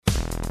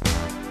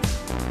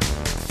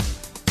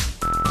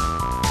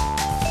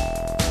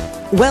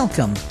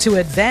Welcome to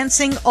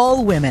Advancing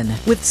All Women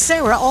with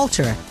Sarah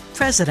Alter,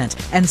 President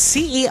and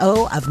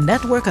CEO of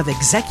Network of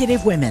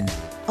Executive Women.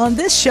 On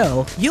this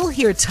show, you'll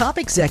hear top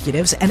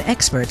executives and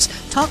experts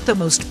talk the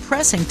most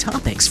pressing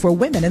topics for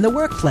women in the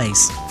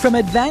workplace, from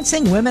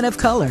advancing women of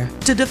color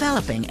to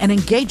developing and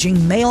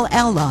engaging male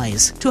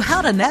allies to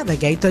how to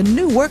navigate the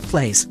new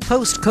workplace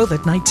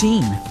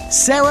post-COVID-19.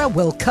 Sarah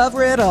will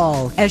cover it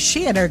all as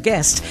she and her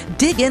guests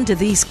dig into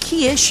these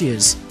key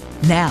issues.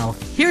 Now,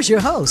 here's your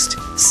host,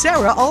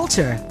 Sarah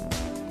Alter.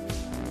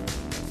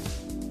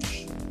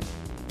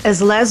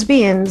 As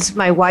lesbians,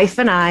 my wife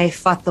and I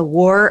fought the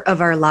war of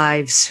our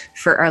lives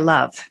for our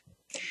love.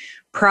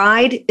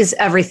 Pride is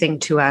everything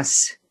to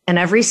us, and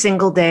every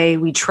single day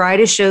we try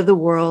to show the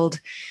world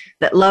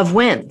that love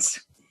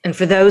wins. And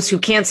for those who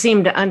can't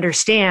seem to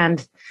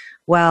understand,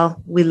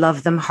 well, we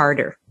love them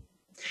harder.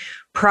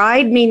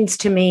 Pride means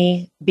to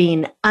me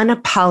being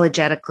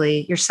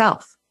unapologetically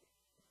yourself.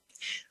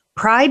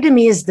 Pride to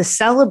me is the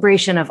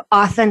celebration of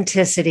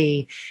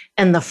authenticity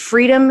and the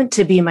freedom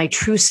to be my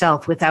true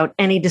self without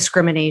any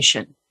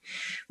discrimination.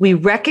 We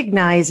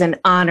recognize and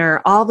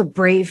honor all the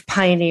brave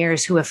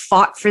pioneers who have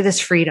fought for this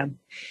freedom,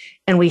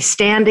 and we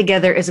stand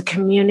together as a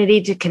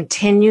community to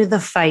continue the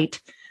fight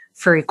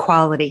for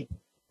equality.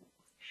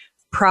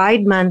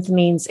 Pride Month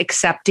means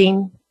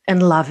accepting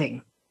and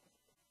loving,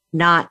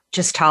 not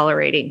just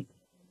tolerating.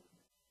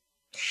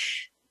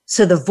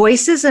 So the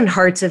voices and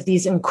hearts of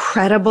these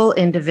incredible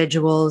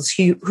individuals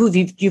who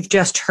you've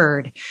just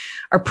heard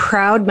are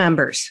proud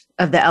members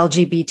of the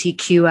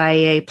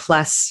LGBTQIA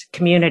plus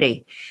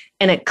community,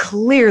 and it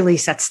clearly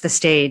sets the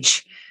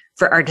stage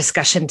for our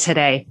discussion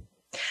today.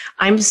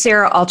 I'm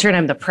Sarah Alter, and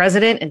I'm the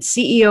president and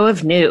CEO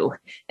of NEW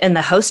and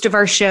the host of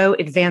our show,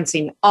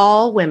 Advancing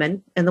All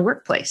Women in the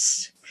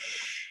Workplace.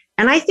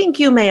 And I think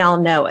you may all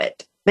know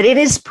it, but it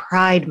is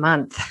Pride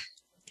Month.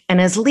 And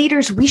as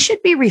leaders, we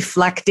should be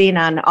reflecting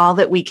on all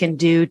that we can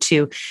do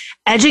to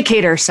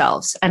educate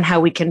ourselves and how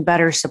we can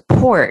better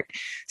support,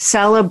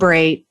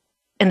 celebrate,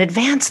 and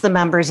advance the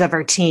members of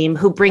our team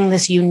who bring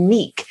this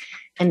unique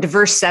and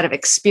diverse set of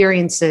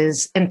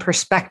experiences and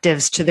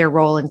perspectives to their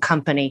role in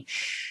company.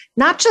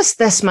 Not just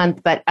this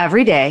month, but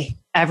every day,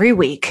 every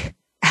week,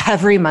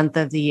 every month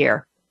of the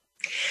year.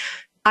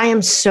 I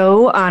am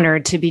so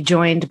honored to be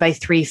joined by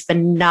three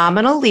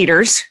phenomenal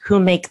leaders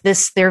who make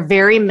this their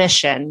very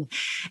mission,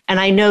 and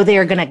I know they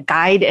are going to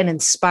guide and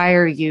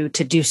inspire you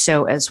to do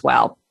so as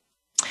well.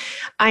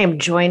 I am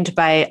joined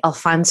by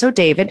Alfonso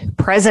David,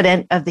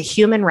 President of the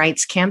Human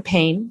Rights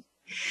Campaign,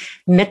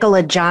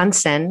 Nicola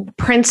Johnson,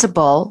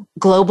 Principal,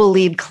 Global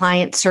Lead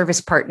Client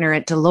Service Partner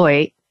at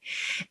Deloitte,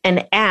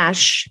 and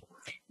Ash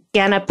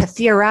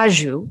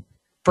Ganapathiraju,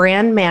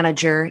 Brand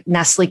Manager,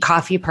 Nestle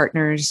Coffee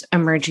Partners,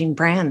 Emerging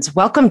Brands.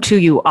 Welcome to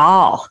you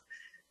all.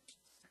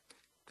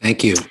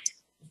 Thank you.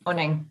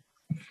 Morning.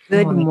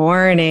 Good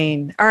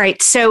morning. All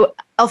right. So,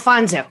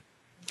 Alfonso,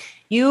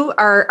 you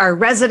are our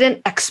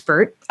resident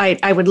expert.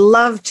 I would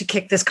love to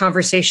kick this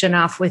conversation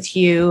off with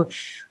you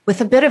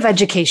with a bit of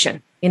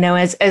education. You know,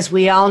 as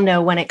we all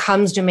know, when it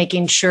comes to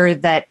making sure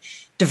that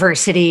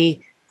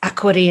diversity,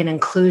 equity, and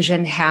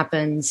inclusion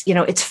happens, you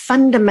know, it's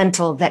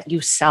fundamental that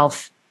you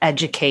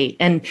self-educate,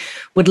 and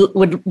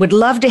would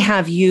love to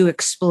have you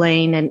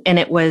explain. And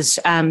it was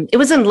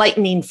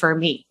enlightening for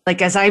me.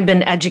 Like, as I've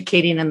been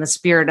educating in the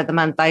spirit of the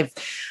month,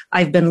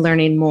 I've been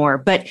learning more.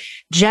 But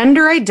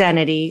gender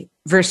identity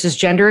versus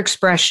gender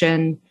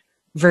expression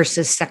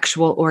versus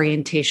sexual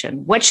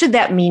orientation. What should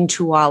that mean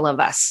to all of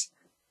us?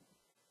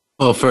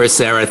 Well, first,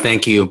 Sarah,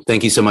 thank you.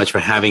 Thank you so much for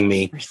having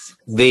me.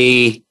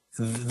 The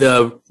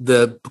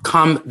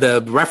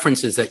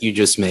references that you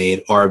just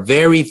made are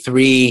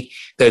three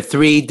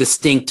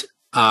distinct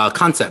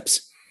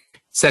concepts.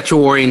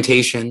 Sexual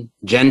orientation,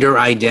 gender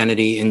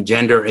identity, and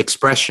gender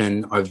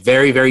expression are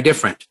very, very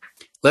different.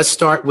 Let's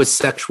start with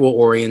sexual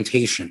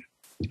orientation.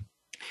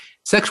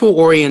 Sexual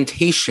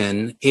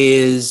orientation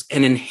is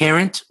an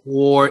inherent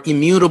or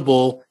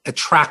immutable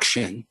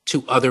attraction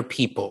to other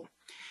people.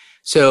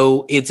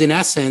 So it's, in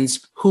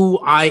essence, who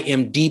I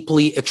am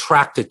deeply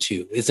attracted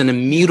to. It's an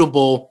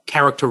immutable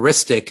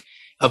characteristic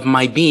of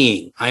my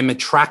being. I'm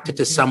attracted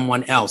to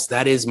someone else.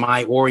 That is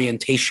my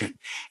orientation.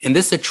 And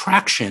this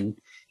attraction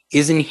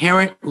is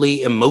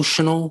inherently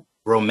emotional,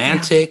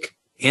 romantic,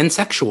 and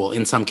sexual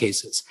in some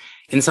cases.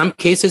 In some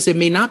cases, it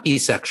may not be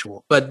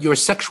sexual, but your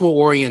sexual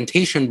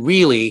orientation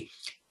really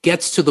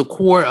gets to the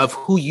core of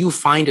who you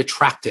find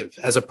attractive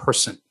as a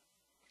person.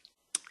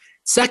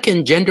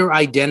 Second, gender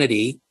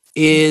identity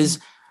is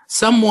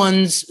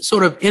someone's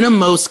sort of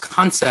innermost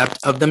concept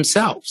of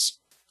themselves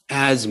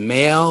as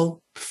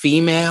male,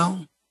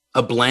 female,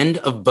 a blend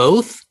of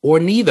both,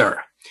 or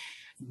neither.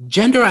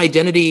 Gender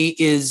identity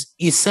is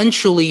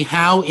essentially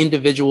how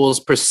individuals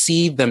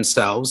perceive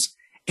themselves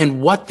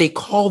and what they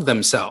call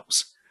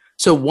themselves.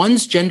 So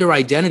one's gender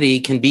identity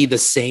can be the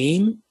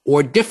same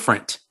or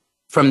different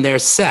from their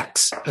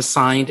sex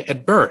assigned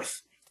at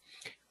birth.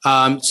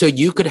 So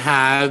you could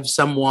have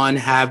someone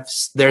have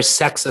their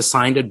sex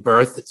assigned at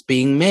birth as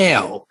being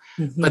male,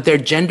 but their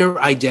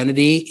gender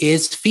identity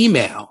is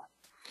female.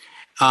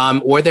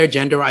 or their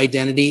gender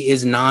identity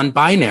is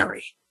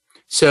non-binary.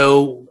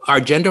 So our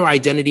gender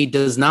identity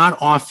does not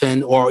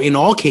often, or in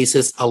all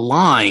cases,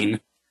 align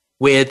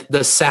with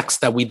the sex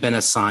that we've been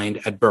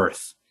assigned at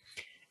birth.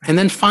 And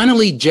then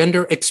finally,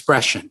 gender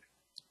expression.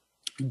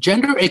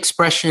 Gender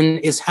expression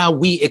is how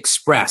we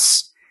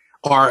express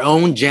our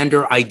own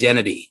gender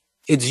identity.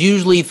 It's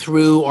usually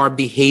through our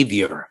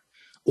behavior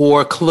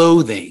or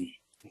clothing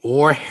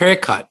or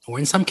haircut, or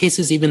in some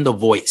cases, even the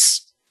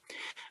voice.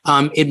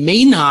 It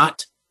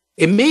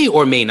may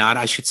or may not,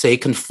 I should say,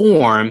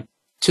 conform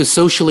to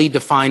socially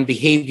defined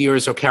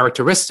behaviors or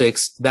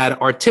characteristics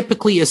that are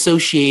typically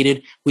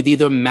associated with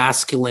either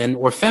masculine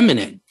or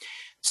feminine.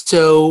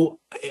 So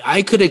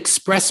I could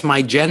express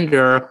my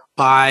gender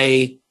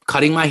by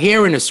cutting my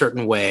hair in a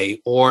certain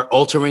way, or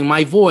altering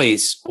my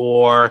voice,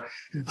 or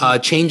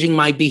changing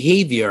my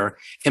behavior.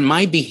 And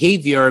my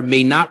behavior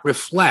may not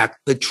reflect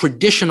the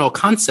traditional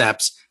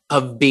concepts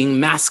of being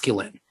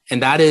masculine.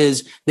 And that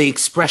is the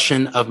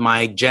expression of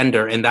my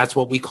gender. And that's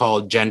what we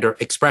call gender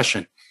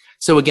expression.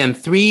 So again,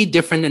 3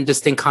 different and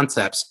distinct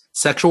concepts: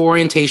 sexual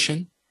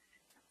orientation,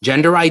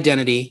 gender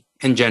identity,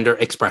 and gender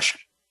expression.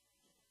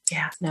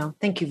 Yeah, no,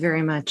 thank you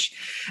very much.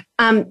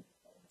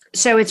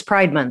 So it's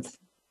Pride Month.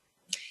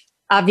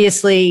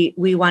 Obviously,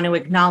 we want to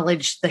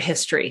acknowledge the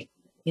history,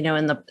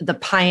 and the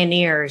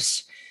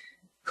pioneers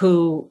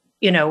who,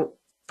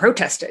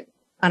 protested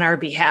on our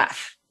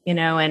behalf,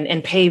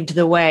 and paved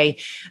the way.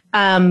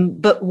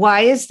 But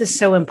why is this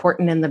so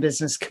important in the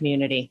business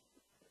community?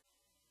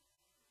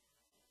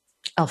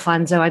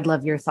 Alfonso, I'd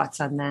love your thoughts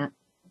on that.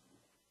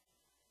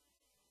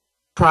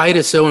 Pride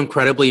is so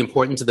incredibly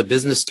important to the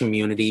business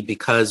community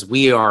because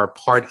we are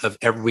part of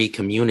every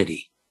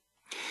community.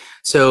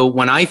 So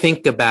when I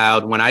think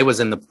about when I was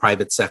in the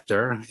private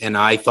sector and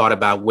I thought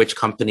about which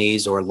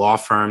companies or law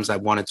firms I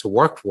wanted to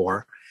work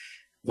for,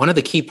 one of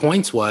the key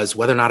points was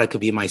whether or not I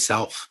could be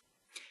myself.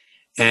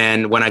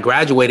 And when I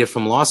graduated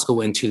from law school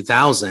in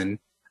 2000,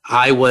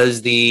 I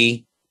was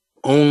the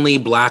only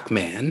Black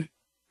man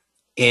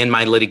in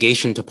my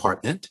litigation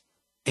department,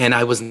 and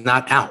I was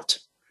not out.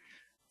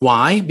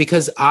 Why?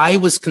 Because I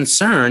was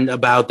concerned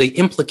about the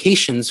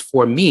implications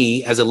for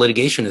me as a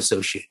litigation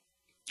associate.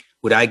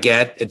 Would I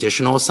get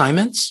additional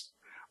assignments?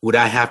 Would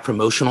I have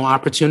promotional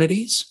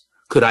opportunities?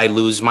 Could I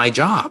lose my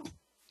job?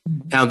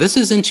 Now, this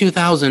is in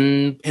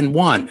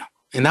 2001,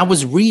 and that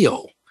was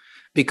real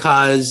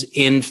because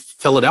in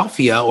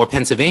Philadelphia or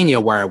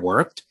Pennsylvania, where I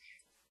worked,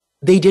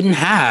 they didn't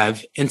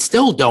have and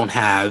still don't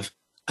have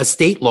a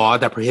state law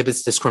that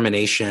prohibits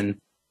discrimination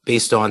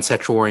based on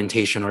sexual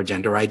orientation or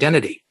gender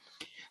identity.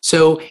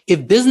 So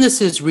if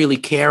businesses really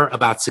care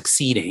about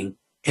succeeding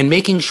and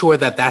making sure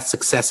that that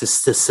success is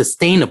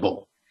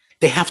sustainable,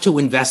 they have to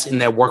invest in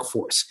their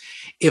workforce.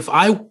 If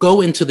I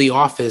go into the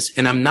office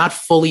and I'm not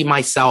fully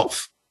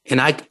myself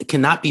and I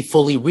cannot be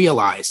fully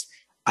realized,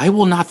 I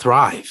will not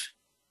thrive.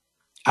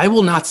 I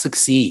will not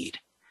succeed.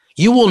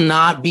 You will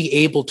not be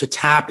able to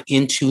tap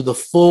into the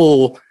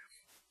full,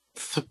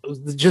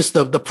 just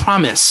the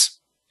promise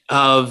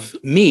of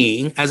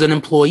me as an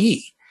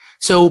employee.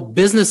 So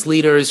business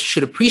leaders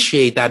should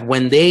appreciate that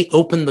when they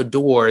open the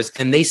doors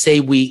and they say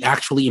we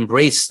actually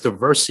embrace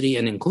diversity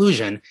and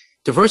inclusion.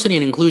 Diversity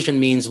and inclusion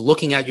means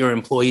looking at your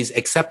employees,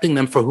 accepting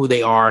them for who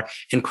they are,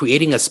 and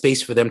creating a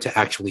space for them to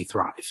actually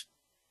thrive.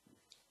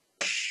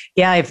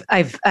 Yeah,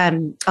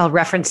 I'll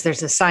reference,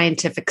 there's a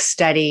scientific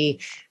study.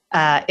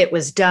 It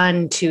was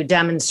done to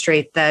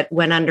demonstrate that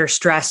when under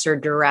stress or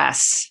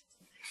duress,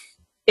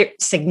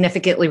 it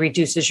significantly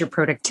reduces your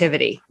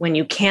productivity. When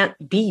you can't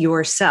be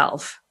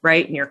yourself,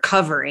 right, and you're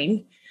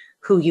covering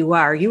who you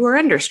are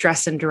under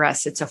stress and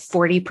duress, it's a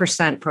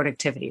 40%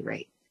 productivity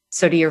rate.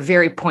 So to your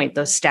very point,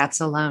 those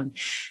stats alone.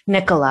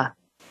 Nicola,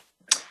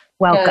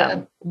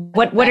 welcome.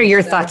 What are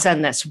your thoughts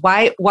on this?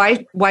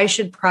 Why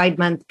should Pride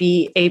Month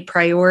be a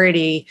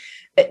priority?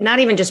 Not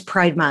even just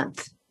Pride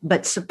Month,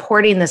 but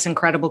supporting this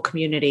incredible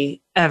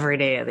community every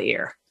day of the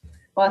year.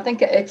 Well, I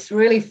think it's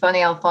really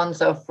funny,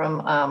 Alfonso,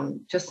 from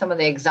just some of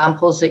the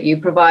examples that you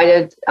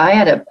provided. I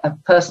had a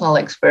personal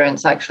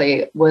experience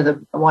actually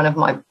with one of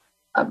my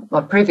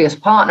previous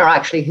partner,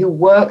 actually, who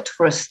worked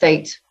for a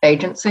state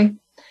agency.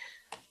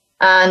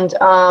 And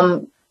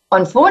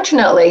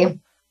unfortunately,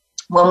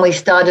 when we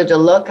started to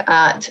look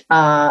at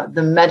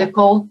the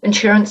medical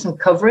insurance and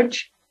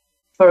coverage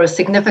for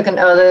significant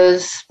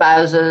others,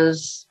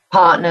 spouses,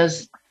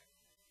 partners,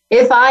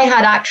 if I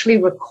had actually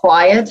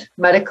required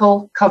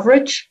medical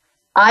coverage,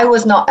 I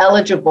was not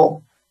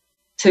eligible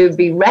to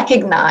be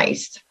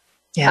recognized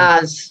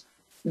as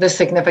the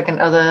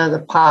significant other, the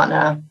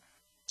partner,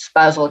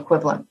 spousal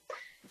equivalent.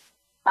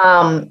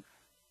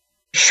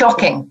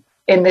 Shocking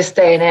in this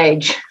day and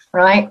age,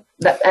 right?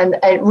 And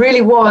it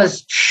really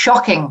was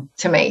shocking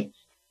to me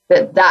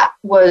that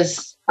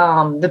was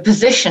the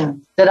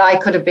position that I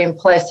could have been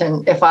placed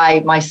in if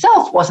I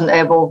myself wasn't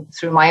able,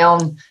 through my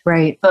own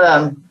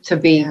firm, to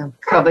be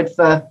covered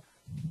for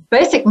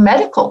basic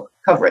medical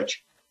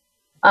coverage.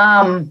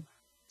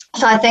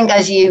 So I think,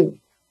 as you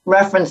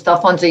referenced,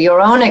 Alfonso, your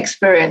own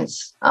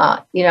experience,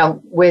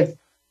 with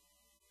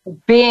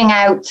being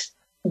out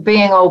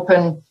being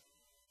open,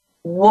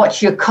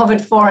 what you're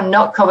covered for and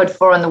not covered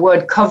for, and the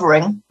word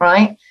covering,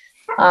 right?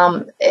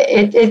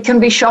 It can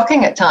be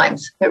shocking at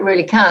times. It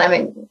really can. I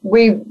mean,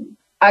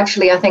 I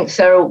think,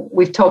 Sarah,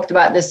 we've talked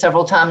about this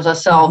several times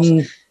ourselves,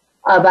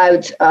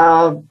 about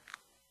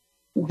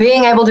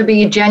being able to be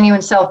your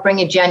genuine self, bring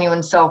your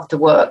genuine self to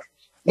work.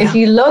 Yeah. If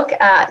you look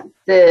at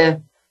the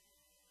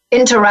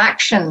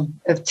interaction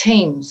of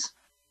teams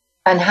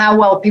and how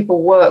well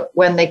people work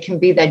when they can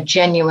be their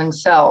genuine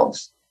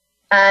selves,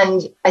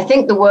 and I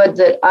think the word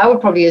that I would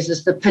probably use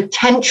is the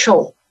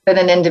potential that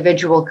an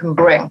individual can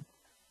bring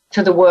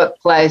to the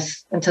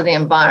workplace and to the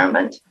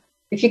environment.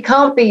 If you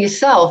can't be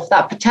yourself,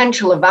 that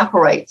potential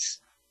evaporates.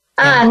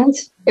 Yeah. And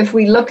if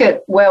we look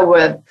at where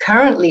we're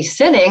currently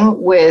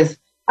sitting with,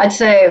 I'd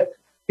say,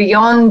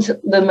 beyond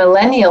the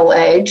millennial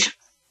age,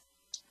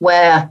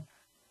 where,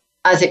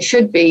 as it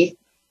should be,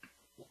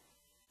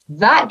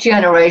 that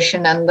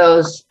generation and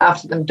those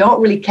after them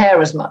don't really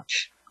care as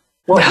much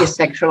what your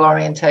sexual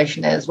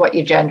orientation is, what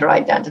your gender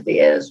identity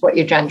is, what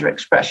your gender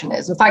expression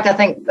is. In fact, I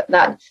think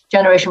that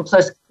Generation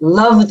Plus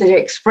love the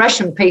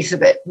expression piece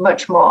of it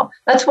much more.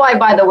 That's why,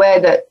 by the way,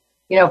 that,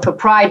 you know, for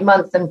Pride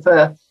Month and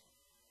for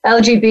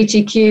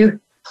LGBTQ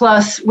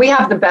plus, we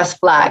have the best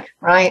flag,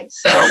 right?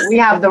 So we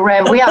have the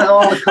rim, we have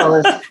all the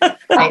colors. Right?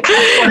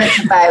 That's what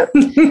it's about.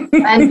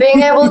 And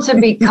being able to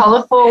be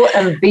colorful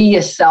and be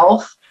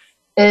yourself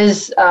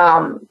is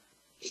I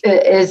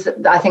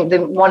think,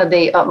 one of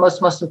the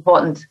most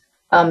important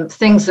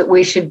things that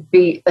we should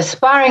be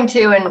aspiring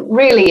to, and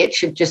really it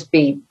should just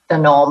be the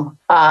norm.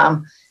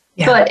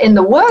 But in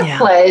the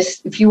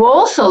workplace, if you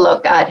also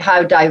look at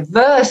how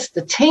diverse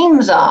the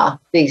teams are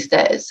these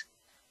days,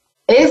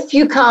 if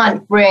you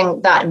can't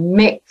bring that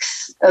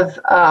mix of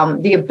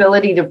the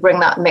ability to bring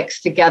that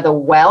mix together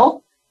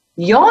well,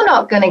 you're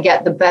not going to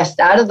get the best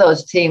out of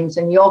those teams,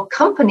 and your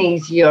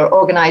companies, your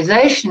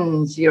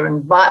organizations, your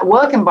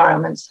work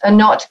environments are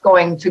not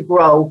going to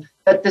grow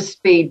at the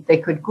speed they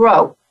could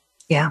grow.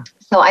 Yeah.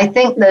 So I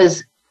think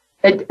there's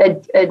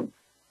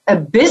a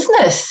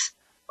business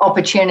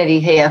opportunity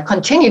here,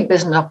 continued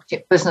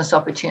business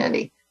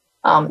opportunity,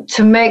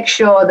 to make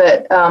sure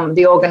that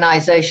the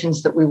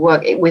organizations that we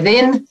work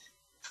within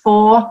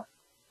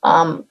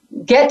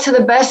get to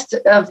the best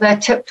of their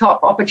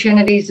tip-top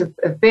opportunities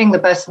of being the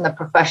best in their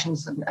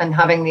professions, and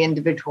having the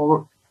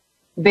individual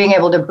being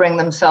able to bring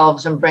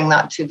themselves and bring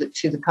that to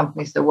the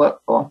companies they work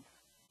for.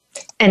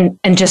 And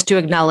just to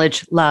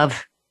acknowledge,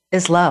 love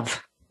is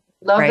love.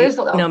 Love right? is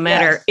love. No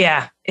matter,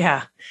 yes.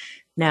 Yeah.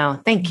 No,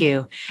 thank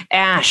you.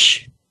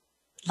 Ash,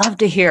 love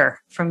to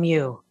hear from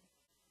you.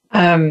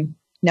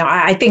 No,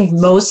 I think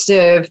most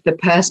of the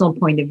personal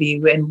point of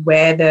view and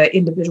where the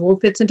individual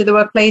fits into the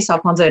workplace,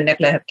 Alfonso and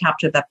Nicola have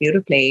captured that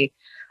beautifully.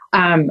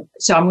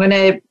 So I'm going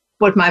to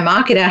put my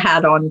marketer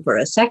hat on for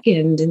a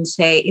second and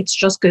say it's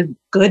just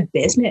good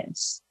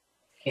business.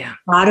 Yeah.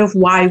 Part of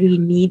why we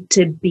need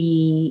to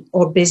be,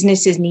 or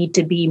businesses need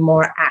to be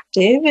more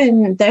active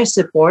in their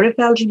support of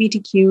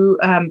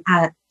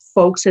LGBTQ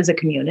folks as a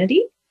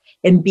community,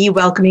 and be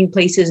welcoming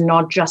places,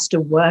 not just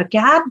to work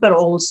at, but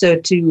also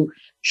to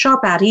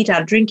shop at, eat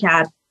at, drink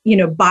at,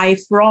 buy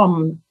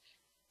from,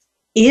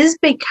 is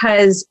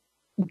because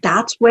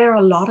that's where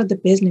a lot of the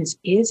business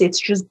is. It's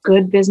just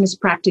good business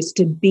practice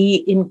to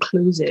be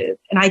inclusive.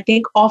 And I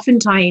think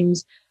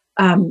oftentimes,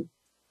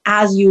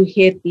 as you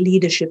hit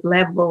leadership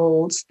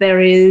levels,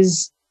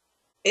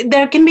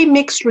 there can be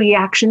mixed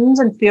reactions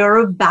and fear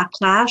of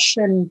backlash.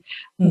 And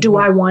do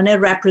I want to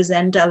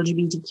represent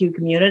LGBTQ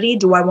community?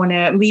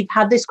 We've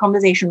had this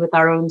conversation with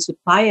our own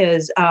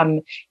suppliers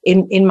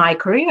in my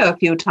career a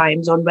few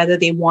times on whether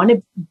they want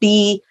to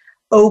be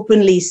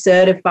openly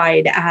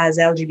certified as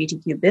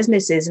LGBTQ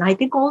businesses. And I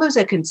think all those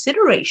are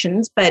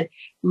considerations, but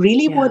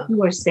really what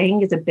you are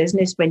saying as a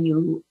business, when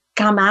you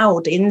come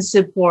out in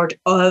support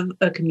of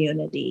a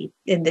community,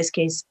 in this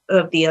case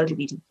of the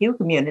LGBTQ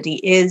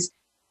community, is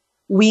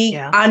we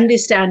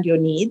understand your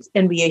needs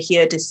and we are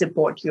here to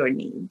support your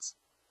needs.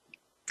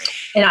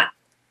 And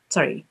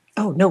sorry.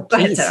 Oh, no,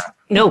 please.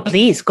 No,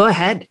 please go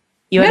ahead.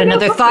 You had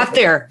another thought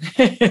there.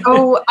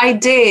 Oh, I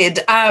did.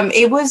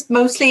 It was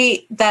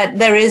mostly that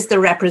there is the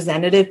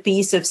representative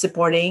piece of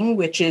supporting,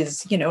 which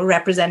is,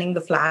 representing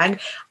the flag.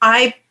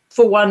 I,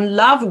 for one,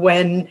 love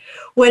when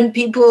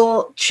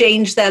people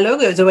change their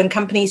logos, or when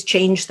companies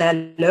change their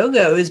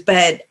logos,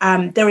 but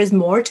there is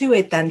more to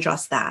it than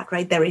just that,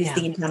 right? There is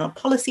the internal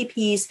policy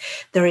piece,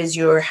 there is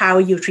how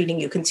you're treating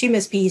your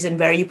consumers piece, and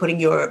where you're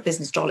putting your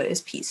business dollars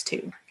piece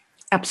too.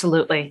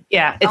 Absolutely.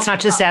 Yeah. It's not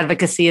just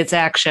advocacy, it's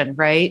action,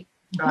 right?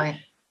 Right.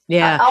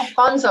 Yeah.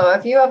 Alfonso,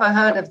 have you ever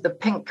heard of the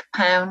pink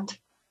pound?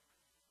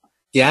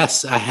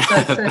 Yes, I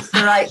have.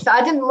 So, right. So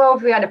I didn't know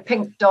if we had a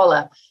pink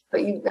dollar, but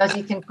as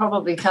you can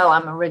probably tell,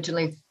 I'm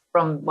originally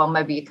from, well,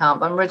 maybe you can't,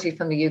 but I'm originally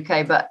from the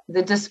UK. But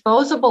the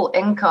disposable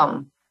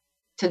income,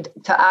 to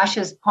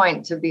Ash's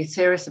point, to be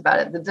serious about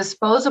it, the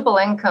disposable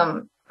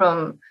income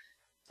from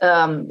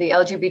the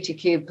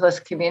LGBTQ plus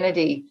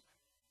community,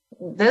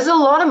 there's a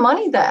lot of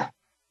money there,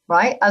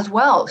 right, as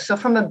well. So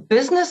from a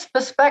business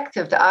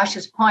perspective, to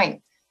Ash's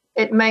point,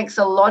 it makes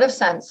a lot of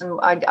sense. And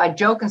I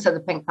joke and say the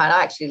pink pan.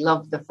 I actually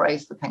love the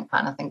phrase the pink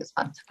pan. I think it's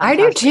fantastic. I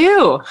do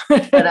too.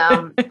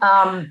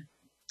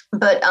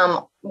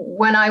 But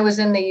when I was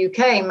in the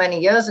UK many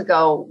years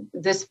ago,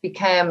 this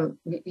became,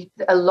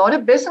 a lot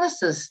of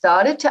businesses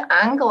started to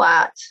angle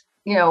at,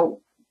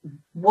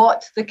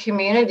 what the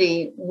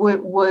community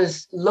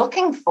was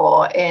looking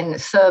for in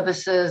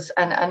services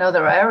and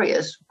other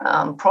areas,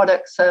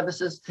 product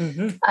services.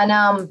 Mm-hmm.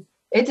 And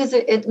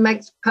it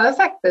makes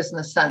perfect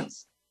business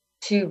sense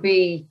to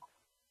be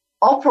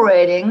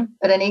operating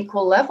at an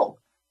equal level.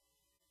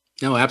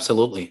 No,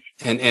 absolutely.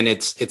 And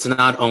it's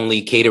not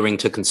only catering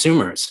to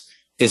consumers,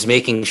 is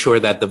making sure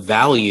that the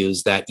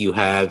values that you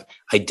have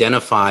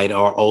identified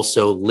are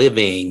also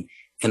living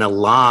and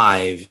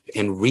alive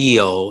and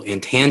real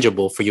and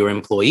tangible for your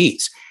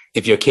employees.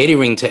 If you're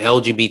catering to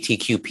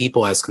LGBTQ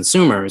people as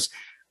consumers,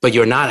 but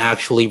you're not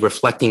actually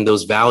reflecting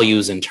those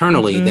values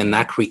internally, mm-hmm. then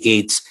that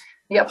creates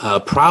a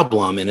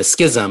problem and a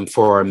schism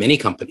for many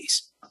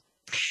companies.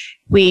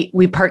 We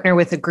partner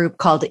with a group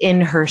called In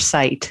Her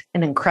Sight,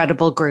 an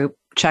incredible group.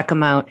 Check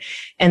them out.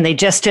 And they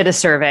just did a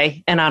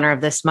survey in honor of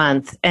this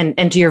month. And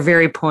to your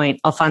very point,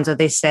 Alfonso,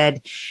 they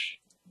said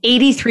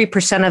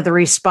 83% of the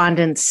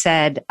respondents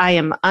said, I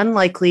am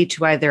unlikely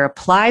to either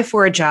apply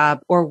for a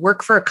job or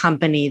work for a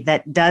company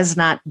that does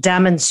not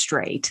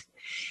demonstrate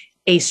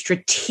a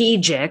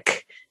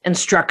strategic and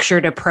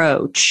structured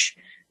approach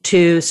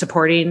to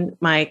supporting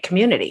my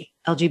community,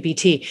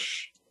 LGBT.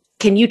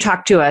 Can you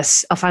talk to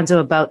us, Alfonso,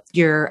 about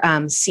your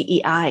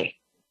CEI?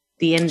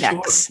 The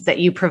index that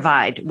you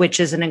provide, which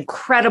is an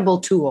incredible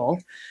tool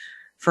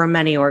for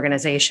many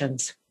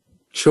organizations.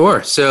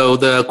 Sure. So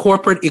the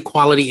Corporate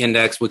Equality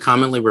Index, we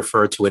commonly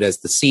refer to it as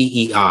the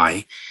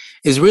CEI,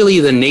 is really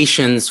the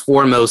nation's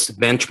foremost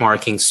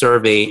benchmarking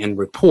survey and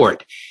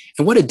report.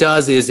 And what it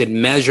does is it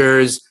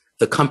measures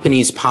the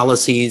company's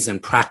policies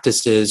and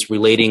practices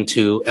relating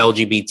to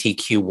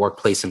LGBTQ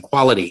workplace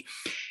equality.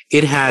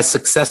 It has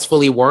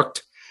successfully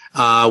worked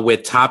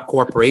with top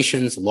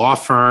corporations, law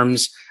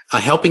firms,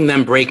 helping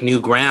them break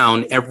new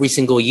ground every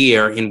single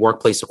year in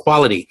workplace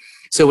equality.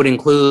 So it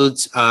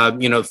includes,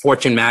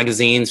 Fortune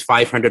Magazine's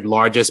 500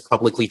 largest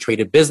publicly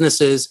traded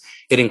businesses.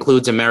 It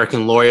includes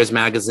American Lawyers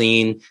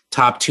Magazine,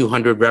 top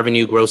 200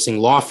 revenue grossing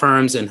law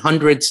firms, and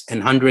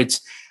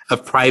hundreds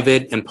of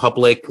private and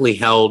publicly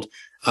held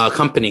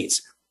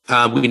companies.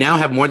 We now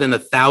have more than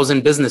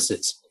 1,000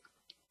 businesses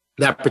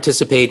that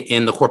participate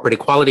in the Corporate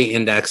Equality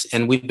Index,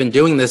 and we've been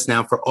doing this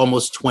now for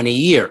almost 20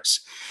 years.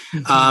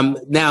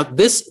 Mm-hmm. Now,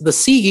 the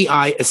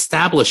CEI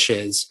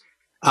establishes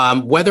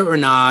whether or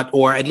not,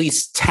 or at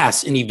least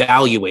tests and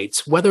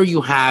evaluates whether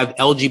you have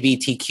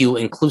LGBTQ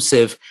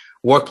inclusive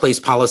workplace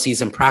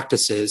policies and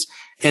practices.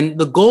 And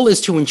the goal is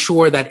to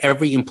ensure that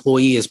every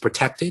employee is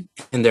protected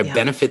and their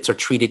benefits are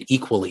treated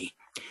equally.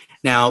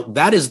 Now,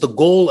 that is the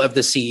goal of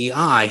the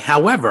CEI.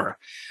 However,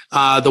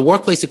 the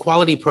Workplace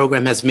Equality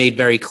Program has made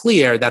very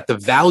clear that the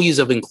values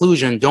of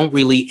inclusion don't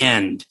really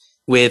end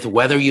with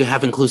whether you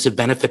have inclusive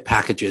benefit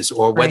packages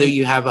or whether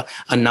you have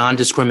a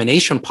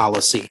non-discrimination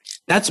policy.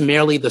 That's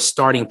merely the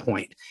starting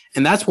point.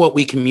 And that's what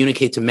we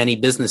communicate to many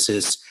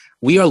businesses.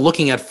 We are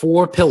looking at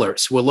 4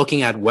 pillars. We're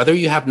looking at whether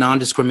you have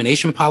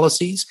non-discrimination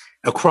policies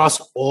across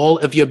all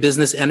of your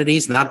business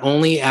entities, not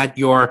only at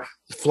your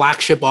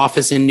flagship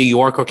office in New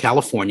York or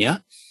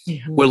California.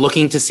 Mm-hmm. We're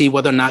looking to see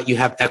whether or not you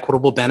have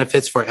equitable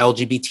benefits for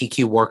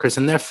LGBTQ workers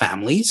and their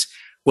families.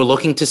 We're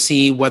looking to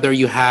see whether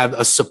you have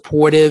a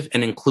supportive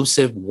and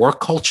inclusive work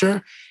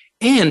culture.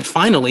 And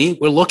finally,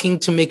 we're looking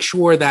to make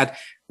sure that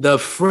the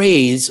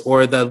phrase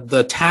or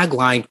the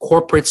tagline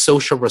corporate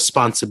social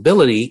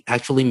responsibility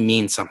actually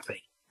means something.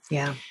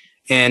 Yeah.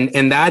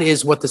 And that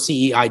is what the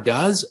CEI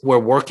does. We're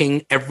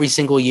working every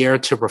single year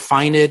to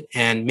refine it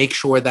and make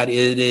sure that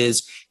it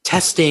is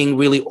testing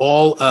really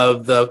all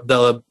of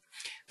the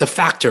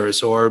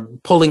factors or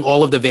pulling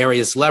all of the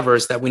various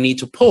levers that we need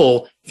to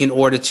pull in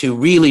order to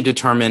really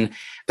determine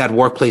that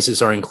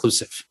workplaces are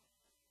inclusive.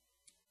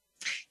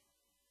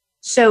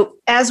 So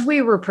as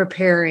we were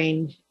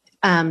preparing,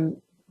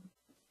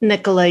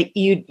 Nicola,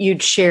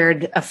 you'd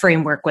shared a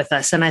framework with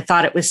us, and I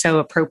thought it was so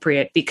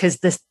appropriate because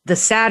the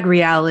sad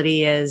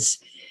reality is,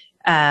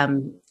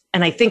 and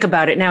I think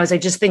about it now as I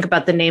just think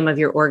about the name of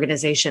your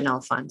organization,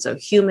 Alfonso,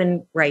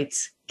 Human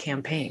Rights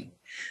Campaign.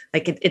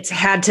 Like it's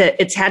had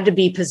to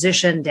be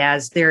positioned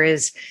as there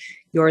is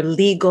your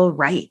legal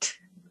right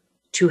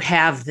to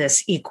have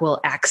this equal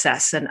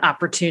access and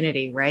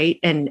opportunity, right?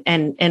 And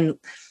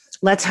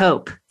let's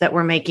hope that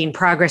we're making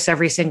progress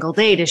every single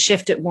day to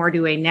shift it more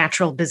to a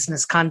natural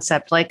business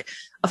concept. Like,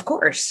 of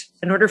course,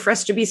 in order for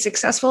us to be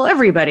successful,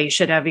 everybody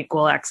should have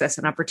equal access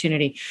and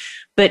opportunity.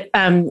 But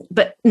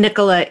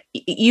Nicola,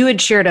 you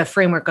had shared a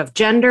framework of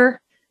gender,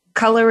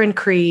 color and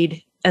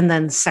creed, and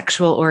then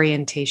sexual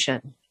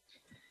orientation.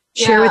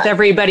 Share with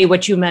everybody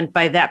what you meant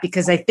by that,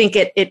 because I think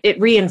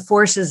it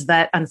reinforces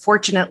that,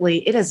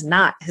 unfortunately, it has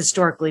not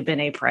historically been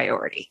a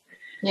priority.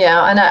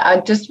 Yeah, and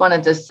I just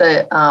wanted to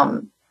say,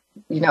 from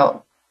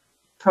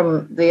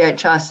the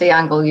HRC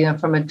angle,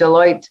 from a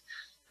Deloitte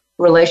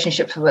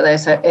relationships with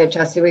us at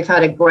HRC. We've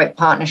had a great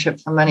partnership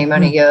for many,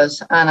 many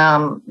years.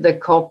 And the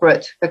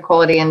Corporate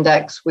Equality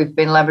Index we've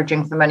been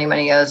leveraging for many,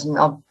 many years. And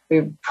I'll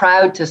be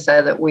proud to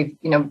say that we've,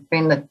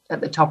 been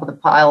at the top of the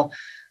pile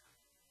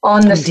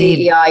on the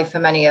CEI for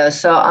many years.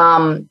 So,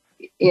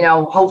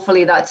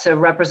 hopefully that's a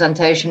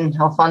representation,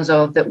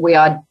 Alfonso, that we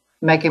are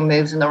making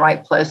moves in the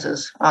right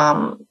places.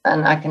 And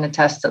I can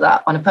attest to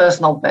that on a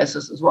personal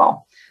basis as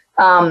well.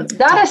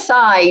 That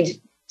aside,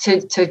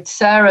 to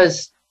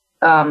Sarah's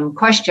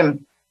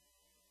question,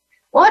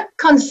 what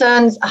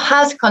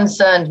has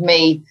concerned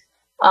me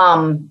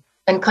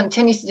and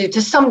continues to do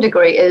to some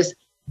degree is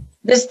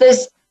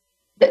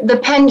the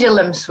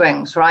pendulum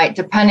swings, right?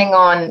 Depending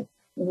on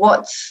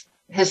what's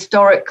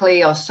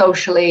historically or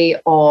socially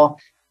or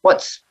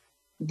what's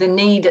the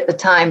need at the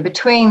time.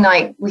 Between,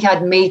 like, we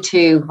had Me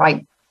Too,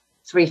 right,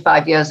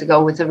 3-5 years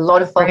ago, with a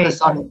lot of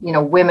focus on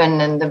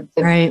women and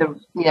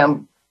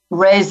the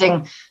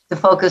raising the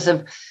focus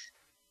of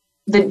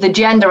the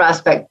gender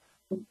aspect.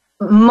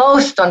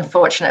 Most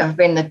unfortunate have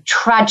been the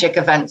tragic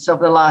events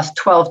over the last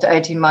 12 to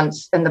 18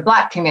 months in the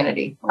Black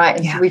community, right?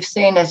 And so we've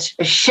seen a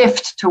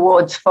shift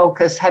towards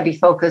heavy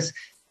focus,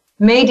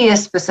 media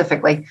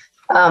specifically,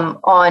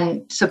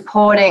 on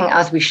supporting,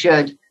 as we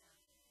should,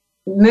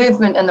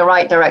 movement in the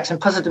right direction,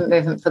 positive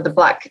movement for the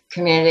Black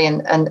community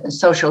and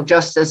social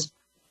justice,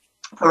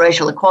 for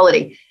racial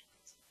equality.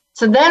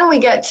 So then we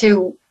get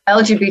to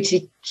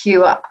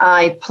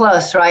LGBTQI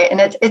plus, right? And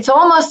it's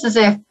almost as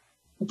if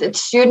the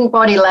student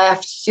body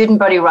left, student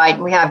body right,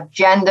 and we have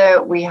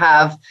gender, we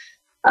have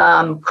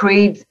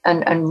creed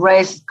and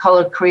race,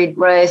 color, creed,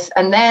 race,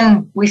 and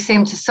then we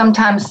seem to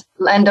sometimes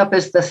end up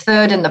as the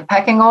third in the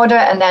pecking order,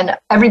 and then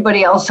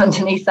everybody else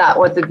underneath that,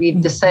 whether it be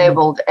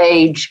disabled,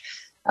 age,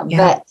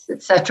 vets,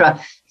 etc.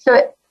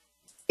 So,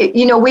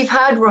 we've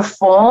had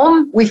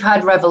reform, we've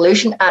had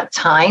revolution at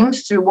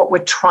times through what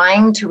we're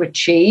trying to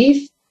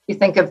achieve. You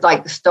think of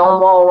like the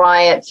Stonewall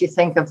riots, you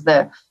think of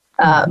the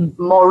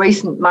more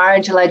recent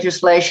marriage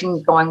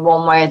legislation going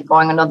one way,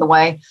 going another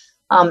way.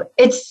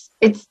 It's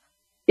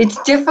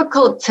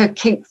difficult to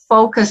keep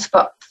focus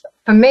for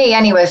me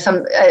anyway,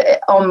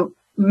 on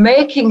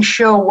making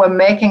sure we're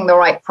making the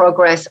right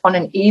progress on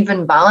an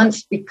even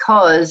balance,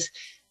 because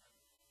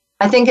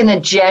I think in a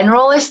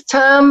generalist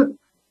term,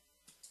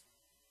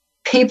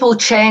 people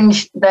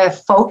change their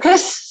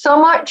focus so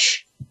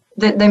much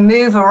that they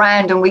move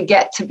around and we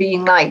get to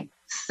being like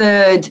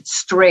third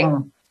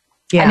string.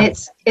 Yeah. And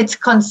it's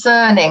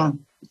concerning,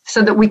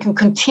 so that we can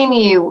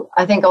continue,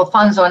 I think,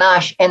 Alfonso and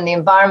Ash, in the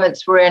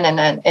environments we're in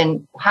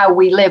and how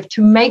we live,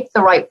 to make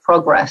the right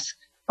progress,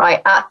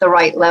 right, at the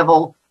right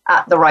level,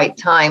 at the right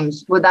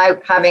times,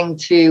 without having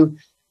to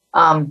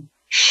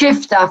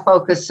shift our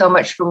focus so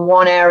much from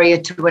one area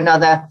to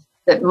another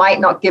that might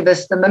not give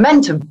us the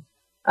momentum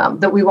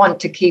that we want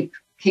to keep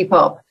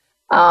up.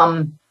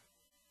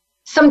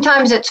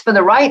 Sometimes it's for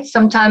the right,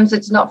 sometimes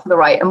it's not for the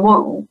right. And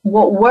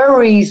what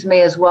worries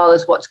me as well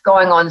is what's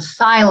going on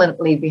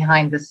silently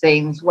behind the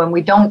scenes when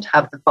we don't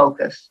have the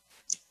focus,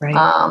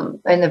 right?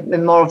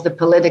 In more of the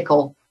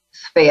political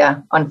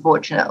sphere,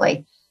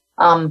 unfortunately.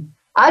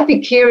 I'd be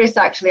curious,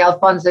 actually,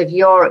 Alfonso, of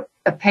your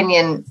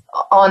opinion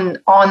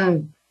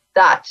on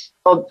that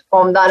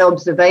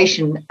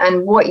observation,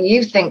 and what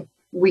you think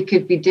we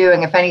could be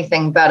doing, if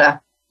anything, better,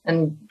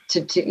 and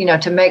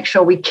to make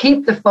sure we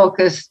keep the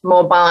focus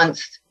more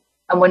balanced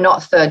and we're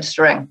not third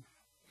string.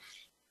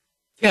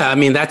 Yeah, I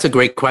mean, that's a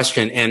great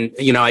question. And,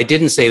 I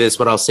didn't say this,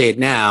 but I'll say it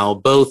now.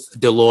 Both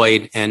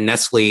Deloitte and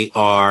Nestle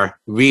are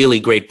really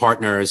great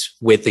partners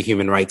with the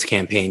Human Rights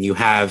Campaign. You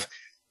have,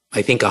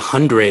 I think,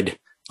 100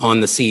 on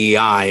the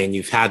CEI, and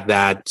you've had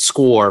that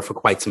score for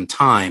quite some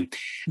time.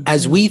 Mm-hmm.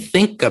 As we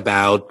think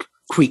about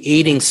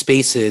creating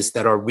spaces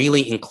that are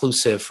really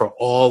inclusive for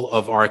all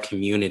of our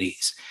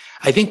communities,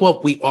 I think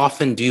what we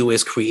often do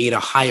is create a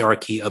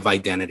hierarchy of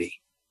identity.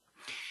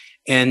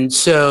 And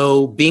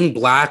so being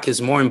Black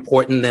is more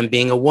important than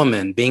being a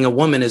woman. Being a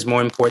woman is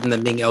more important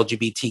than being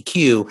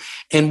LGBTQ.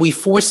 And we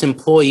force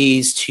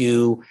employees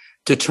to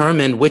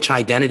determine which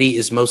identity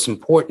is most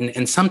important.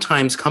 And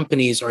sometimes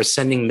companies are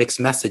sending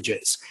mixed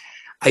messages.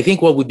 I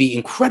think what would be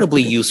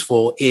incredibly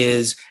useful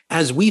is,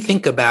 as we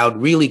think about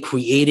really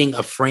creating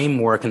a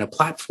framework and a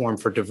platform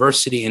for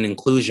diversity and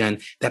inclusion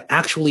that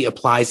actually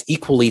applies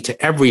equally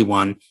to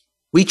everyone,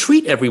 we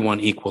treat everyone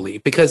equally.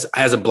 Because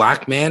as a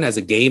Black man, as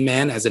a gay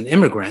man, as an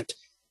immigrant,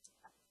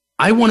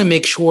 I want to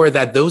make sure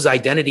that those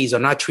identities are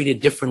not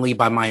treated differently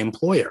by my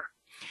employer.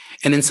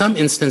 And in some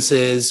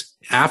instances,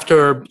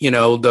 after,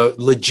 the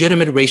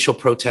legitimate racial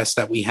protests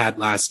that we had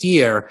last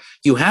year,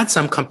 you had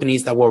some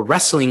companies that were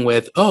wrestling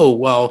with,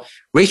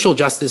 racial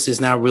justice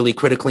is now really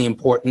critically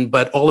important,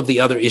 but all of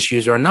the other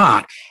issues are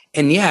not.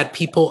 And yet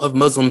people of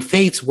Muslim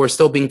faiths were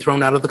still being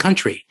thrown out of the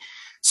country.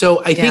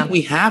 So I think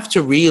we have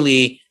to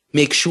really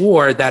make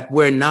sure that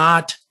we're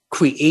not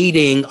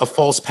creating a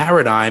false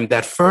paradigm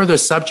that further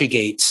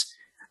subjugates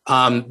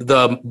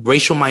the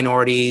racial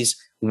minorities,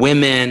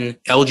 women,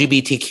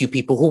 LGBTQ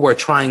people who we're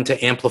trying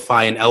to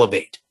amplify and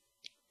elevate.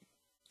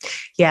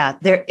 Yeah,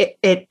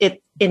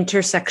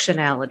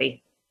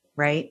 intersectionality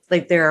right?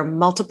 Like there are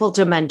multiple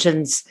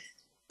dimensions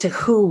to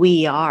who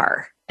we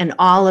are, and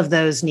all of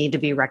those need to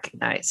be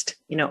recognized.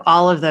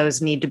 All of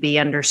those need to be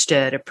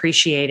understood,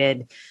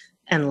 appreciated,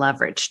 and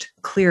leveraged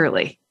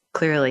clearly.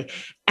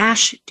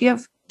 Ash, do you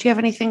have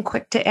anything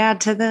quick to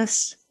add to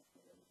this?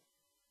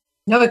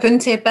 No, I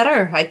couldn't say it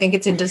better. I think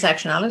it's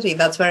intersectionality.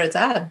 That's where it's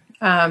at.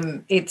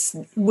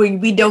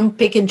 We don't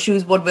pick and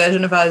choose what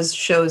version of us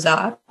shows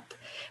up,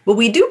 but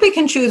we do pick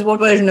and choose what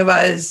version of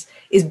us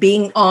is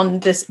being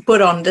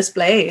put on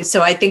display.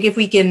 So I think if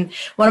we can,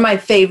 one of my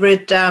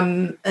favorite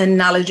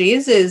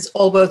analogies is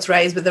all boats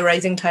rise with the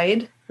rising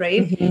tide,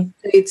 right? Mm-hmm.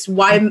 It's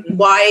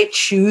why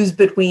choose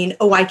between,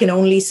 I can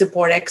only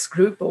support X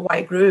group or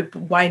Y group.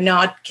 Why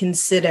not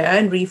consider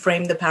and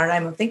reframe the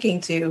paradigm of thinking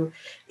to,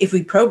 if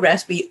we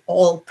progress, we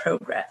all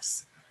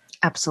progress.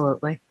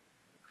 Absolutely.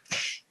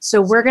 So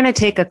we're going to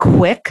take a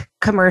quick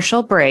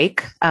commercial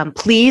break.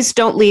 Please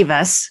don't leave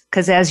us,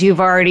 because as you've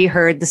already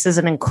heard, this is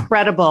an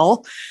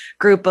incredible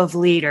group of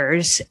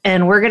leaders.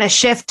 And we're going to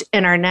shift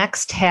in our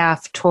next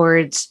half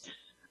towards,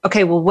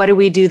 what do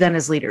we do then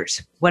as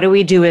leaders? What do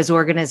we do as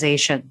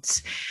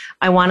organizations?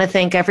 I want to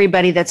thank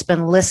everybody that's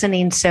been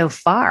listening so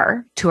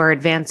far to our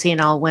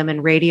Advancing All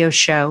Women radio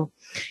show.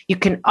 You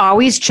can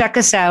always check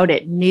us out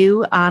at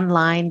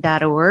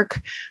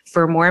newonline.org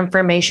for more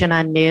information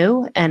on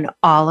New and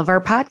all of our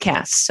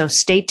podcasts. So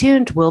stay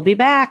tuned. We'll be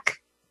back.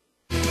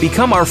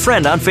 Become our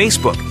friend on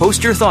Facebook.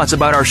 Post your thoughts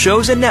about our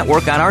shows and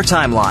network on our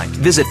timeline.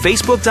 Visit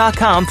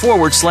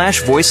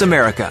facebook.com/Voice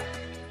America.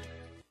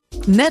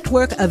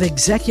 Network of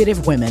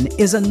Executive Women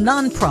is a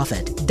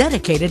nonprofit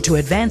dedicated to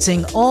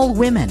advancing all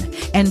women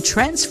and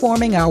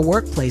transforming our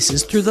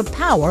workplaces through the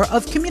power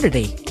of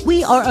community.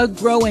 We are a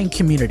growing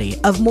community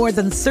of more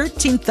than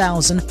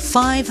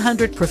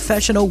 13,500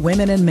 professional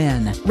women and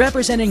men,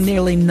 representing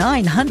nearly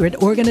 900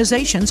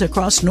 organizations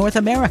across North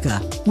America.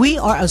 We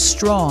are a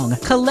strong,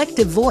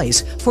 collective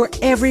voice for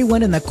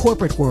everyone in the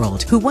corporate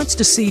world who wants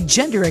to see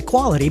gender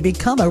equality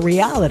become a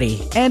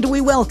reality, and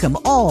we welcome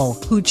all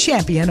who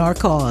champion our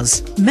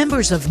cause. Members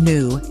of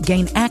New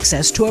gain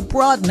access to a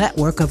broad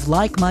network of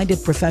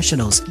like-minded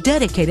professionals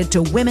dedicated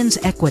to women's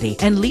equity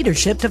and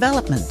leadership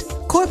development.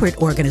 Corporate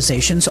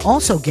organizations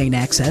also gain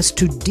access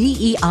to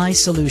DEI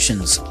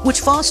solutions, which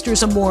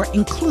fosters a more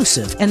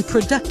inclusive and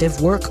productive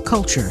work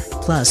culture.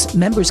 Plus,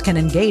 members can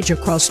engage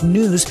across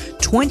New's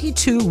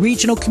 22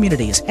 regional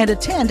communities and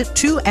attend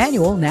 2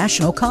 annual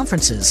national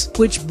conferences,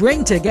 which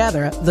bring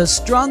together the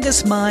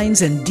strongest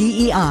minds in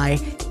DEI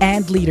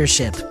and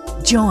leadership.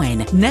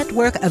 Join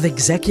Network of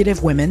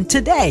Executive Women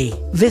today.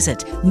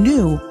 Visit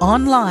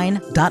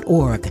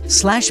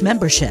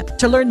newonline.org/membership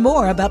to learn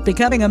more about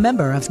becoming a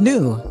member of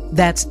New.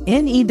 That's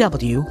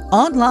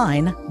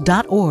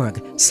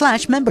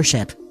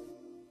newonline.org/membership.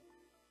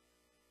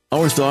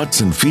 Our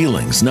thoughts and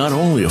feelings not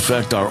only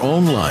affect our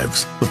own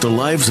lives, but the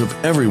lives of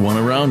everyone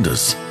around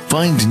us.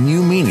 Find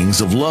new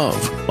meanings of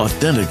love,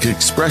 authentic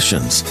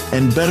expressions,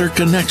 and better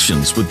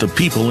connections with the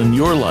people in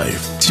your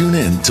life. Tune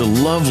in to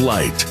Love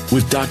Light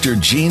with Dr.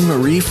 Jean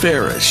Marie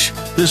Farish.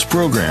 This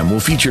program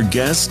will feature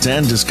guests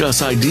and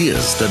discuss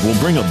ideas that will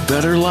bring a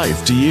better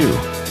life to you.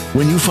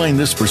 When you find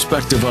this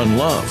perspective on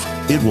love,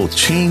 it will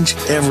change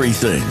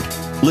everything.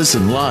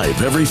 Listen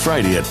live every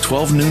Friday at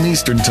 12 noon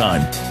Eastern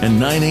Time and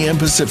 9 a.m.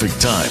 Pacific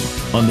Time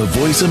on the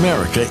Voice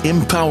America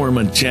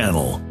Empowerment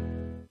Channel.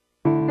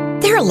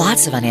 There are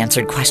lots of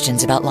unanswered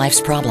questions about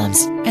life's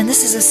problems, and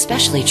this is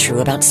especially true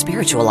about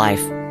spiritual life.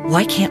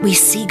 Why can't we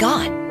see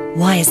God?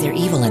 Why is there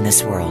evil in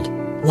this world?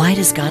 Why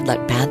does God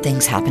let bad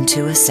things happen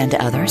to us and to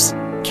others?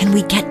 Can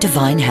we get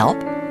divine help?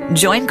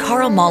 Join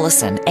Carl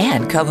Mollison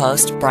and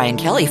co-host Brian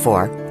Kelly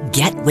for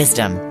Get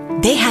Wisdom.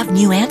 They have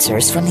new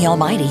answers from the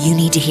Almighty you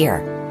need to hear,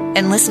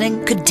 and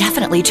listening could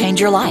definitely change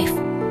your life.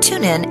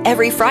 Tune in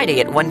every Friday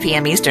at 1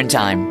 p.m. Eastern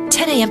Time,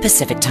 10 a.m.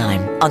 Pacific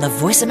Time on the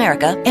Voice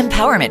America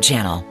Empowerment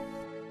Channel.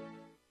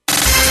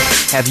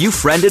 Have you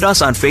friended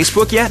us on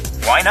Facebook yet?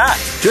 Why not?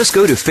 Just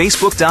go to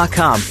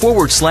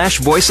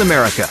facebook.com/Voice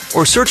America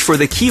or search for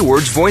the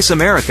keywords Voice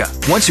America.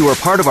 Once you are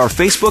part of our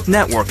Facebook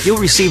network, you'll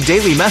receive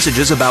daily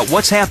messages about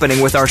what's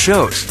happening with our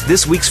shows,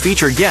 this week's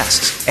featured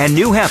guests, and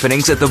new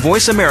happenings at the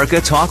Voice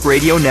America Talk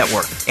Radio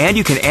Network. And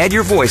you can add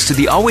your voice to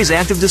the always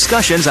active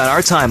discussions on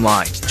our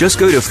timeline. Just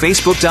go to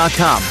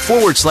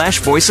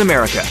facebook.com/Voice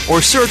America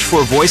or search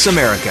for Voice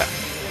America.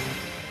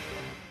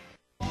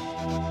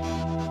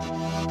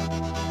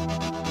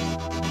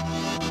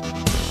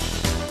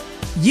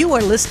 You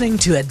are listening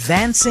to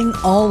Advancing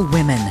All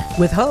Women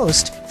with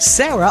host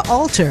Sarah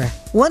Alter.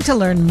 Want to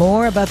learn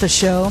more about the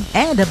show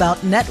and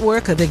about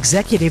Network of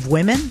Executive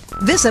Women?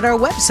 Visit our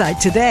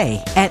website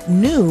today at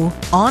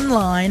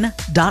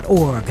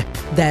newonline.org.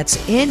 That's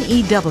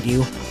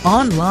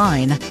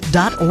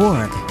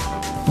newonline.org.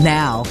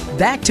 Now,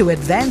 back to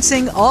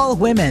Advancing All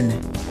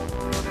Women.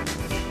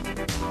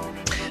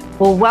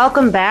 Well,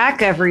 welcome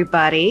back,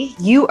 everybody.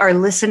 You are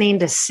listening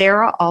to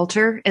Sarah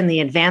Alter in the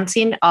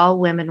Advancing All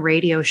Women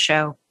radio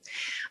show.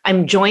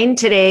 I'm joined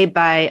today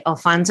by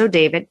Alfonso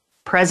David,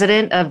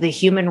 President of the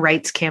Human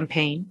Rights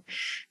Campaign,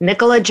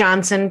 Nicola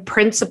Johnson,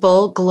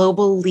 Principal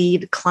Global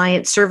Lead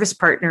Client Service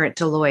Partner at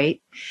Deloitte,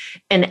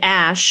 and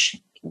Ash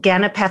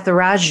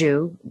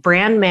Ganapatharaju,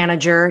 Brand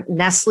Manager,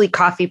 Nestle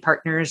Coffee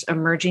Partners,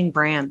 Emerging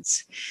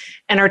Brands.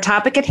 And our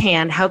topic at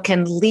hand, how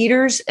can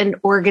leaders and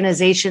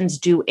organizations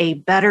do a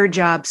better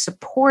job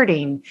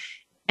supporting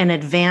and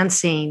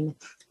advancing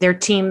their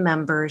team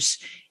members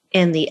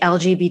in the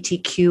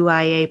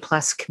LGBTQIA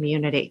plus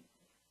community?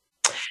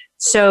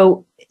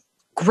 So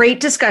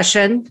great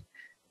discussion.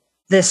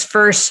 This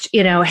first,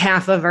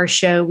 half of our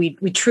show, we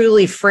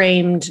truly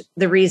framed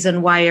the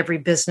reason why every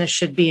business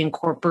should be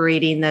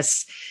incorporating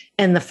this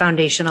in the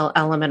foundational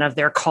element of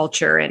their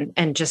culture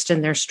and just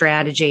in their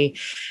strategy.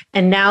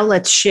 And now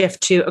let's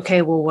shift to,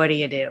 okay, well, what do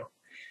you do?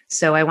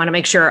 So I want to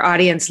make sure our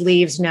audience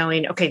leaves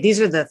knowing, okay, these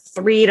are the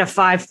 3 to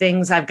 5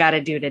 things I've got to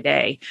do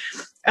today.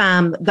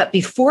 But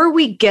before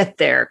we get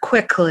there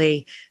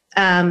quickly,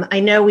 I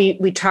know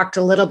we talked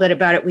a little bit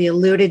about it, we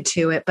alluded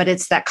to it, but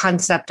it's that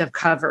concept of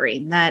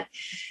covering that.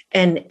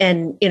 And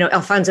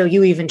Alfonso,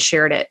 you even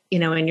shared it,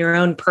 in your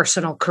own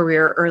personal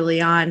career early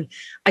on.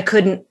 I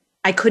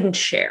couldn't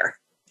share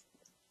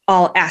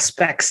all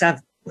aspects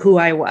of who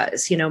I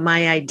was,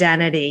 my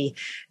identity.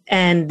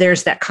 And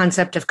there's that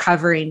concept of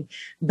covering.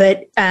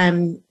 But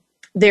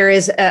there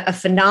is a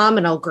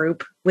phenomenal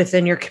group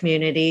within your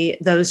community,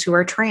 those who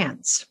are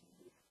trans.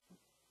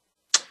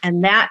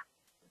 And that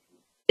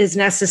is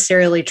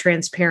necessarily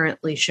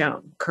transparently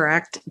shown,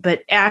 correct?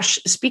 But Ash,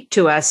 speak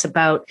to us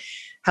about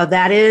how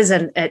that is.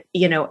 And,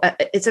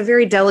 it's a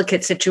very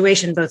delicate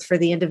situation, both for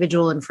the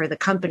individual and for the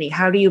company.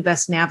 How do you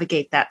best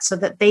navigate that so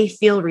that they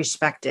feel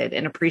respected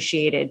and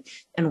appreciated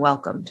and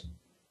welcomed?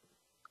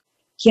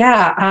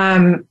 Yeah.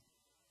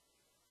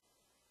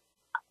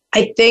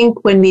 I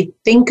think when we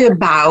think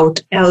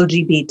about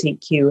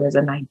LGBTQ as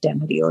an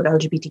identity, or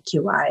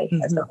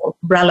LGBTQI as an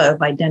umbrella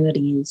of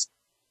identities,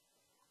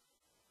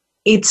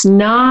 it's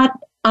not,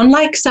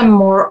 unlike some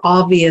more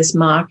obvious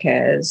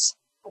markers,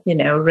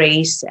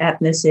 race,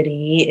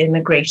 ethnicity,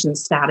 immigration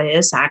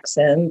status,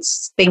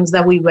 accents, things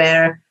that we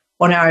wear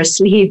on our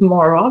sleeve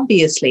more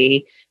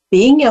obviously.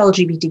 Being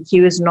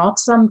LGBTQ is not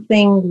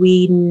something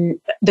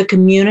the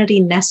community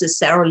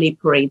necessarily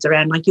parades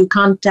around. Like, you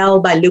can't tell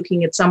by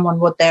looking at someone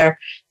what their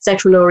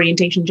sexual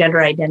orientation,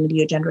 gender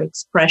identity, or gender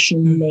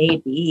expression may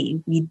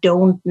be. We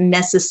don't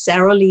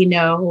necessarily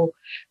know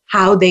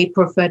how they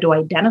prefer to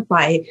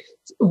identify,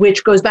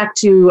 which goes back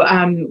to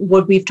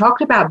what we've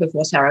talked about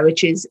before, Sarah,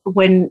 which is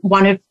when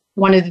one of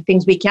the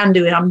things we can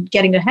do, and I'm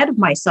getting ahead of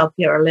myself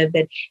here a little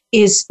bit,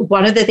 is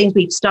one of the things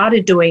we've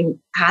started doing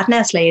at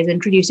Nestle is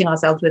introducing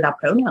ourselves with our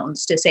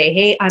pronouns to say,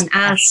 hey, I'm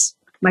Ash,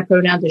 my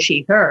pronouns are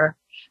she, her.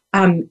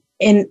 And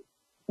it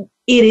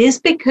is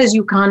because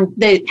you can't,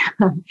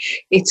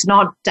 it's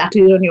not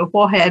tattooed on your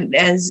forehead,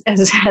 as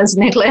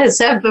Nicola has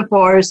said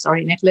before.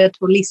 Sorry, Nicola,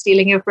 totally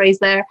stealing your phrase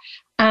there.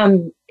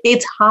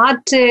 It's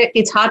hard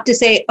to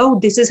say, oh,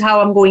 this is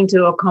how I'm going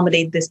to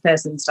accommodate this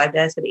person's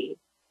diversity.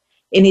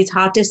 And it's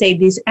hard to say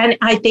this. And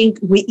I think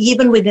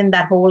even within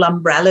that whole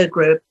umbrella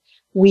group,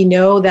 we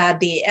know that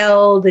the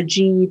L, the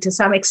G, to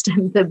some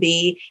extent the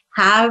B,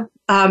 have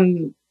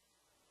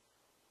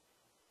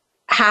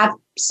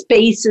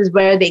spaces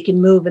where they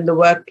can move in the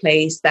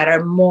workplace that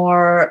are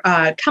more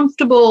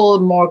comfortable,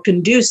 more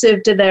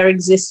conducive to their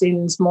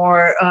existence,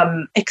 more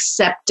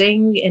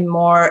accepting, and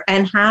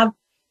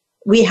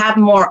we have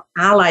more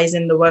allies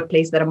in the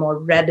workplace that are more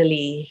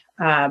readily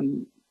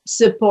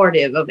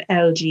supportive of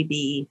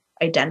LGB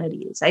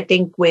identities. I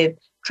think with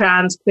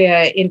trans,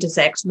 queer,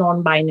 intersex,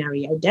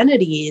 non-binary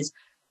identities,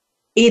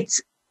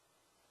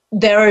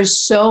 there are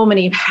so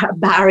many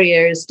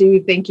barriers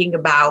to thinking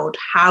about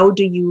how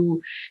do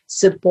you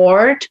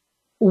support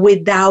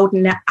without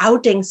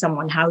outing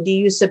someone? How do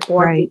you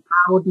support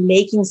without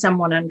making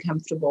someone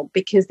uncomfortable?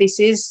 Because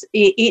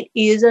it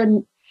is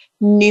a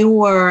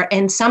newer,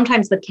 and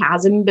sometimes the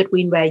chasm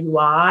between where you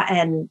are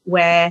and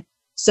where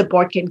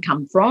support can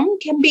come from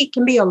can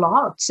be a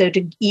lot. So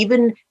to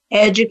even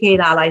educate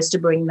allies to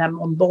bring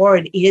them on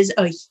board is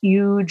a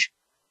huge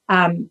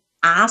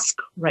ask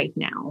right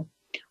now.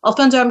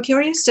 Alfonso, I'm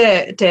curious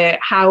to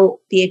how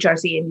the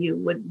HRC and you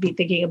would be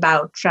thinking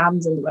about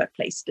trans in the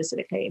workplace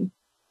specifically.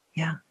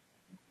 Yeah.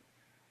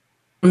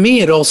 For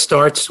me, it all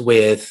starts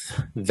with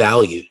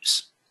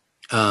values.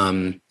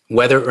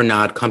 Whether or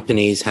not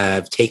companies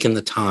have taken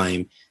the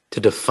time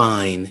to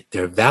define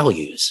their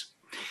values.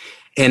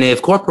 And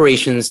if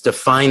corporations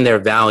define their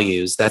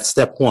values, that's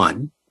step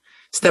one.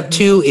 Step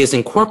two is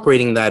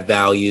incorporating that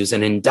values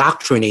and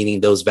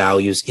indoctrinating those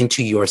values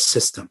into your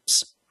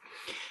systems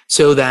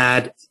so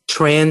that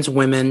trans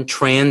women,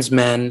 trans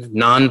men,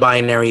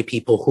 non-binary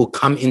people who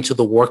come into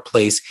the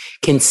workplace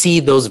can see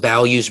those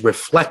values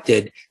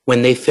reflected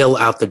when they fill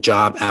out the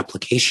job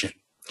application.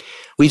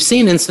 We've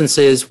seen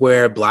instances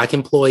where Black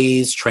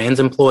employees, trans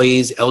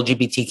employees,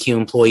 LGBTQ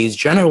employees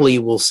generally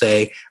will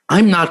say,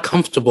 I'm not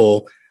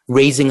comfortable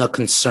raising a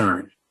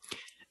concern.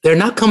 They're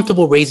not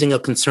comfortable raising a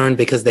concern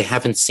because they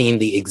haven't seen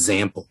the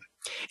example.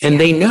 And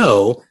they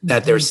know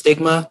that there's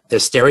stigma,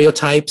 there's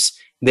stereotypes,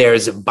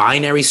 There's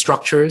binary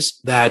structures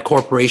that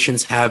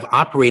corporations have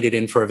operated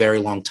in for a very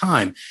long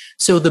time.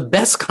 So the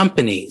best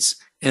companies,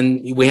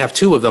 and we have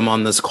two of them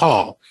on this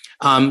call,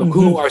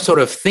 who are sort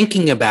of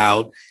thinking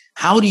about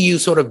how do you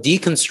sort of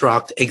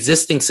deconstruct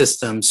existing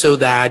systems so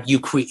that you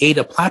create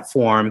a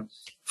platform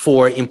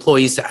for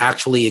employees to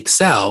actually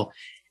excel.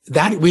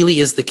 That really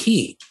is the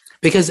key.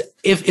 Because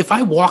if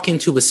I walk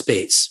into a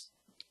space,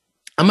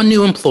 I'm a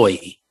new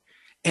employee,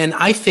 and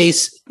I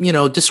face,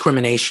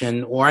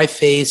 discrimination, or I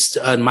face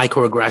a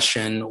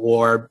microaggression,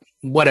 or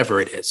whatever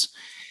it is,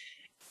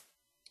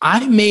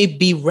 I may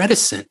be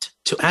reticent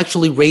to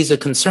actually raise a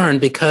concern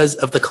because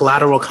of the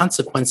collateral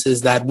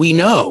consequences that we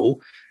know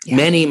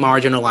many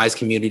marginalized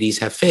communities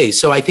have faced.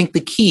 So I think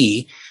the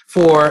key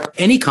for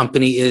any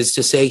company is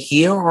to say,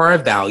 here are our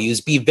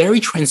values, be very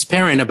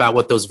transparent about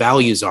what those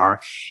values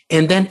are,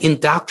 and then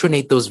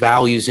indoctrinate those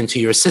values into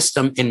your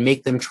system and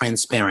make them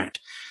transparent.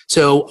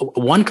 So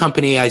one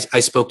company I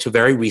spoke to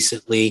very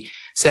recently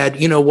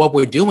said, what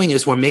we're doing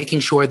is we're making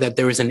sure that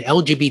there is an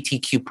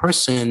LGBTQ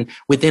person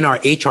within our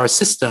HR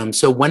system.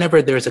 So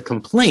whenever there's a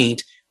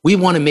complaint, we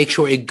want to make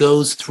sure it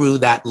goes through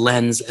that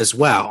lens as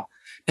well.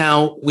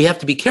 Now, we have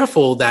to be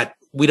careful that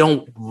we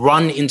don't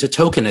run into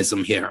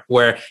tokenism here,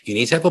 where you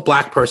need to have a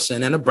Black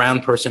person and a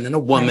brown person and a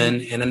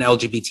woman and an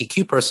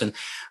LGBTQ person.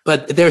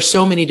 But there's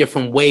so many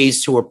different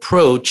ways to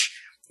approach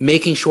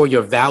making sure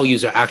your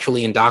values are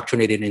actually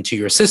indoctrinated into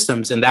your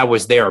systems. And that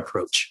was their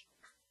approach.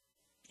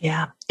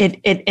 Yeah.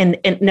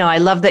 No, I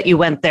love that you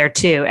went there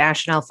too,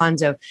 Ash and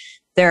Alfonso.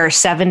 There are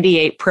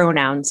 78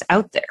 pronouns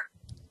out there.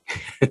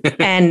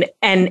 and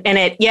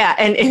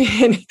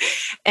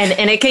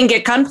it can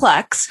get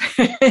complex.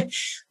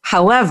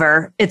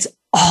 However, it's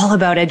all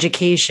about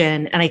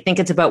education. And I think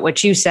it's about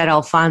what you said,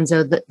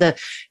 Alfonso, the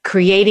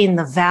creating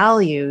the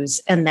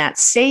values and that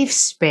safe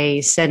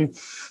space. And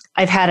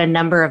I've had a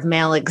number of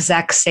male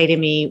execs say to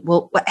me,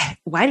 well,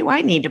 why do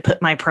I need to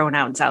put my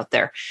pronouns out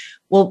there?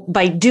 Well,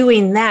 by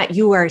doing that,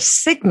 you are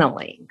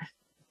signaling,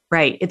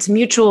 right? It's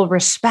mutual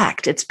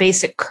respect. It's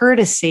basic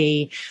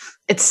courtesy.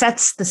 It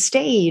sets the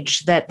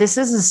stage that this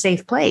is a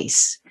safe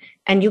place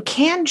and you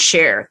can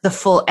share the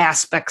full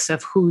aspects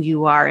of who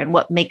you are and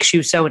what makes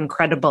you so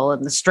incredible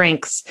and the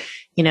strengths,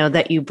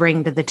 that you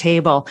bring to the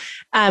table.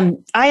 I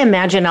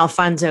imagine,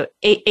 Alfonso,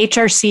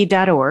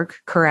 hrc.org,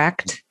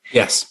 correct?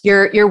 Yes.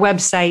 Your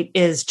website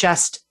is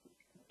just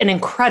an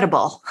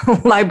incredible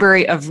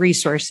library of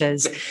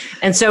resources.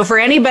 And so for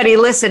anybody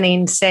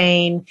listening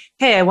saying,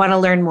 hey, I want to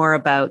learn more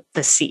about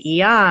the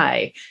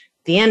CEI,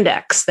 the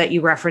index that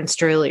you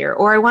referenced earlier,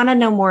 or I want to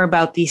know more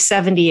about the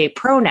 78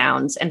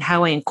 pronouns and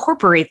how I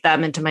incorporate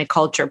them into my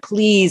culture,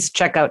 please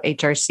check out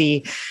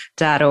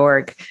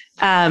hrc.org.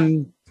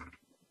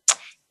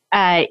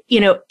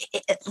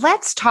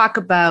 Let's talk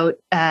about,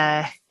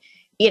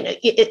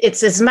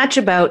 it's as much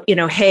about,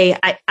 hey,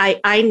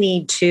 I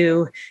need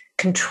to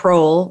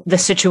control the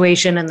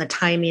situation and the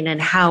timing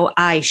and how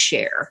I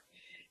share,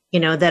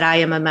 that I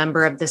am a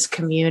member of this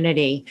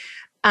community.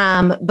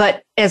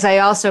 But as I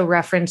also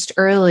referenced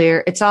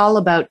earlier, it's all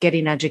about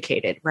getting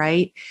educated,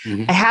 right?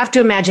 Mm-hmm. I have to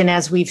imagine,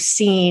 as we've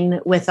seen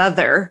with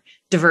other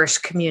diverse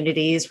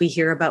communities, we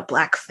hear about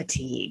Black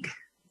fatigue.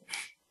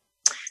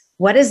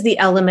 What is the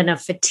element of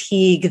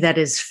fatigue that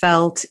is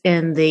felt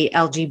in the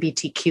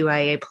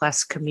LGBTQIA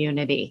plus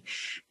community?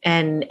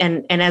 And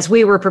as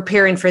we were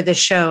preparing for this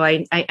show,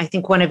 I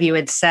think one of you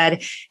had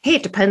said, hey,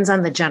 it depends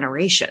on the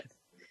generation.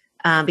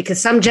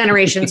 Because some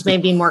generations may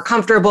be more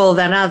comfortable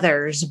than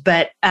others.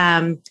 But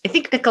I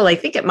think, Nicole,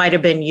 it might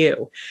have been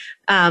you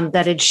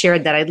that had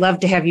shared that. I'd love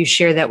to have you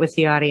share that with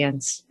the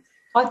audience.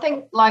 I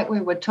think, like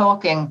we were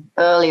talking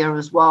earlier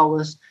as well,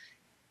 was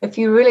if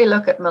you really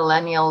look at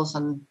millennials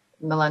and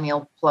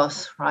millennial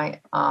plus,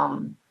 right?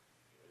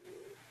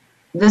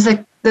 There's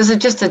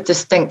just a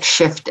distinct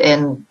shift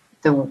in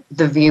the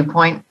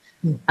viewpoint,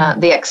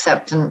 the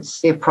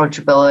acceptance, the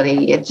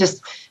approachability.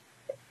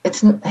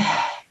 It's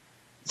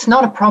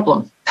not a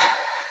problem.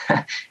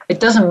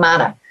 It doesn't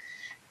matter.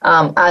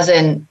 As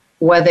in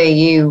whether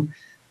you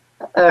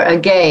are a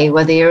gay,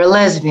 whether you're a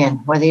lesbian,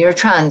 whether you're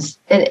trans,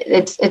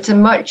 it's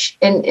much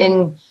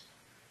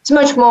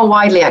more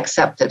widely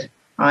accepted,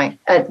 right?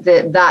 At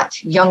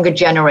that younger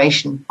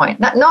generation point.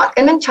 Not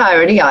in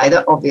entirety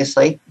either,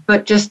 obviously,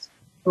 but just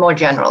more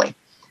generally.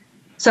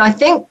 So I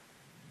think,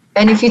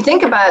 and if you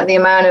think about the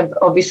amount of,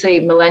 obviously,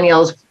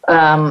 millennials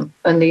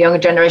and the younger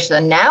generation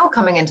that are now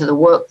coming into the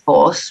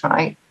workforce,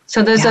 right?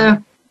 So there's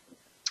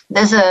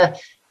a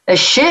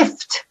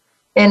shift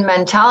in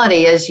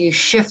mentality as you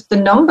shift the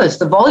numbers,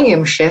 the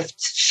volume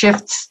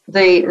shifts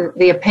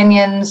the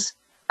opinions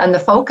and the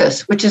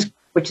focus, which is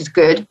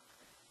good.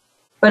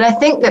 But I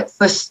think that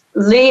for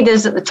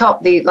leaders at the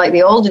top, like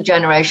the older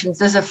generations,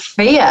 there's a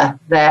fear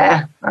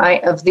there,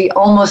 right, of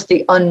almost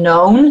the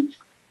unknown.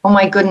 Oh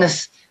my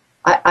goodness,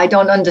 I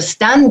don't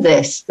understand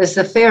this. There's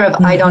the fear of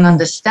I don't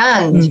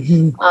understand.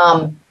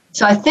 Mm-hmm.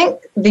 So I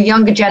think the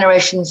younger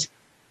generations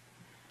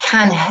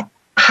can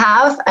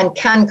have and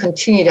can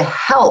continue to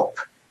help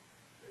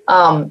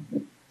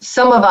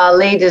some of our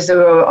leaders who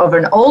are of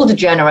an older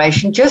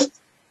generation, just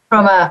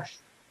from a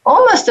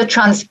almost a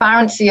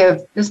transparency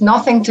of there's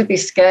nothing to be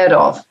scared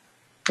of.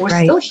 We're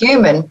still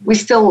human. We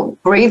still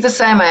breathe the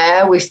same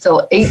air. We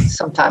still eat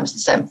sometimes the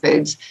same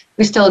foods.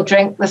 We still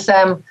drink the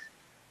same,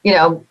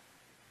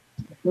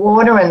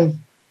 water and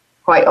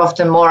quite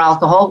often more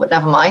alcohol, but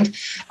never mind.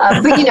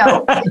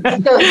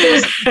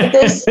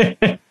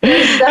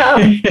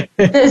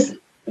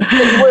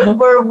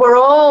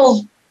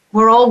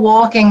 We're all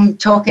walking,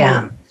 talking.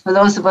 Yeah. For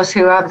those of us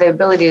who have the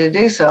ability to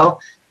do so,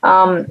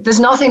 there's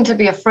nothing to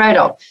be afraid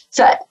of.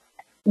 So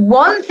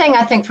one thing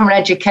I think from an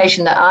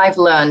education that I've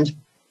learned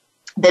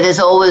that is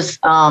always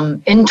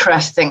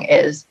interesting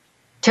is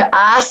to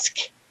ask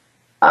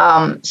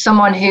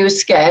someone who's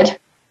scared,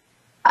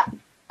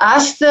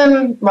 ask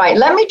them, right,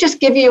 let me just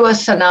give you a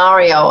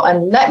scenario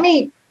and let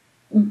me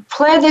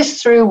play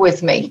this through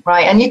with me,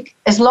 right? And you,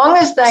 as long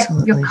as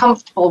you're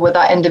comfortable with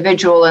that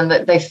individual and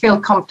that they feel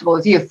comfortable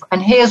with you.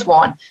 And here's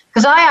one,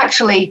 because I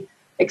actually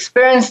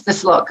experienced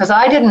this a lot, because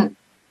I didn't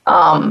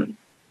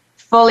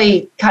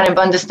fully kind of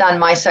understand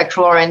my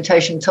sexual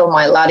orientation till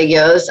my latter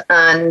years,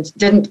 and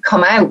didn't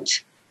come out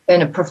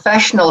in a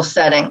professional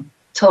setting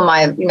till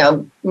my,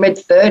 mid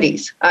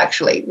 30s,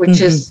 actually,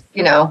 which is,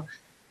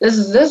 this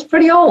is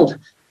pretty old.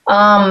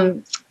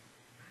 And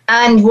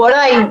what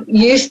I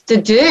used to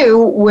do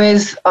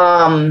with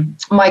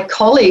my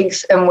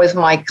colleagues and with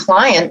my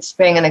clients,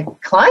 being in a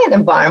client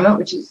environment,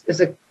 which is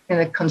in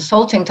a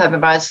consulting type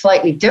environment,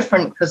 slightly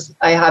different, because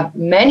I have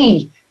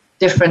many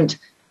different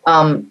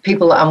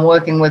people that I'm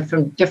working with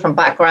from different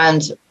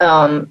backgrounds,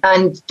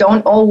 and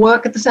don't all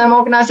work at the same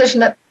organization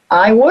that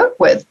I work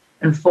with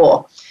and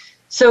for.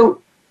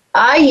 So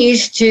I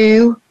used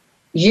to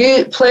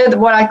play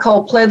what I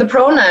call play the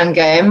pronoun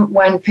game,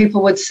 when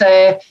people would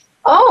say,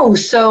 oh,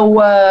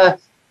 so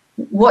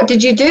what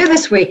did you do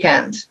this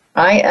weekend,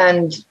 right?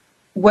 And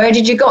where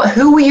did you go?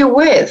 Who were you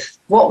with?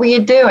 What were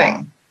you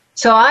doing?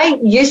 So I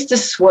used to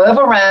swerve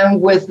around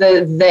with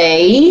the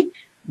they,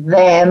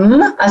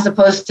 them, as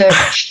opposed to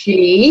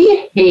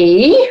she,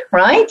 he,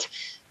 right?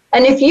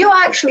 And if you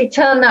actually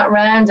turn that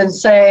around and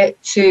say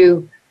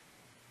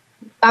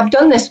I've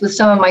done this with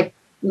some of my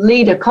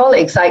leader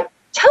colleagues, like,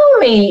 tell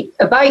me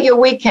about your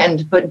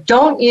weekend, but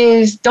don't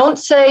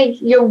say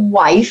your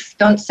wife,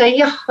 don't say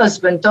your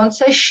husband, don't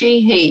say she,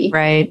 he.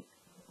 Right.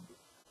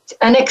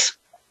 And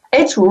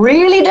it's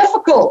really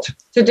difficult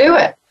to do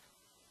it.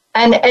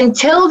 And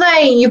until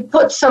you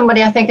put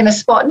somebody, I think, in a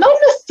spot, not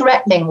in a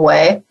threatening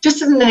way,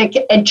 just in an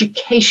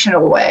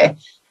educational way,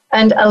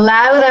 and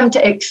allow them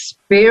to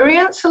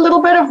experience a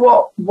little bit of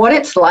what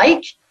it's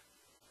like.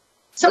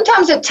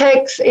 Sometimes it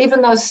takes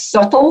even those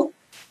subtle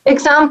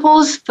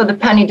examples for the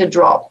penny to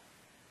drop.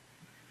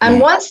 And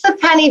once the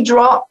penny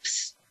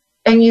drops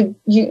and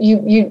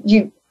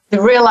the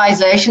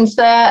realization's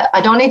there,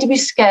 I don't need to be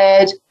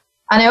scared.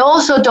 And I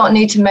also don't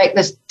need to make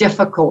this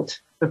difficult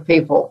for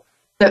people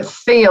that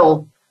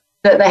feel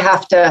that they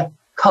have to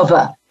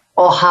cover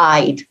or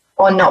hide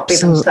or not be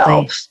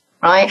themselves,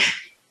 right?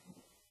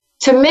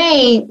 To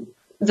me,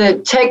 the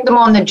take them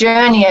on the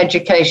journey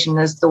education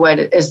is the way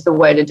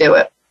to do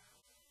it.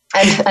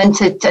 And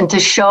to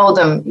show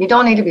them you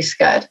don't need to be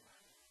scared.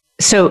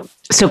 So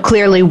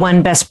clearly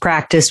one best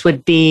practice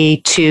would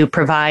be to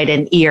provide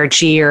an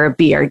ERG or a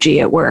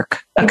BRG at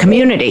work, a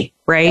community,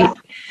 right? Yeah.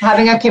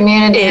 Having a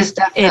community is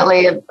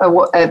definitely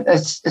a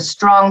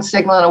strong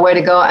signal and a way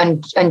to go,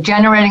 and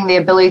generating the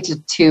ability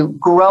to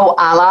grow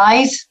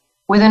allies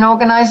within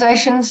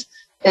organizations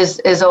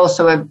is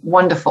also a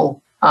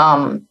wonderful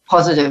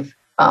positive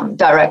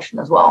direction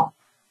as well.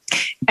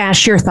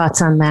 Ash, your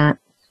thoughts on that?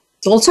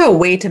 It's also a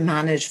way to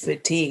manage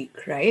fatigue,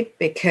 right?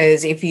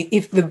 Because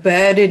if the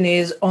burden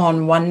is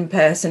on one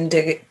person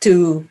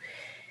to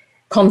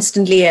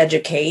constantly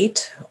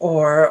educate,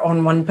 or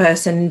on one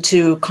person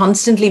to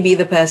constantly be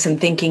the person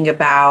thinking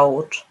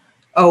about,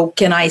 oh,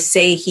 can I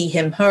say he,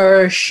 him,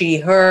 her, she,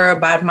 her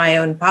about my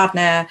own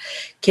partner?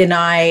 Can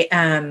I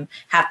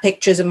have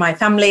pictures of my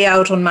family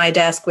out on my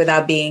desk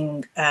without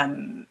being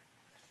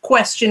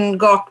questioned,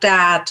 gawked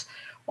at?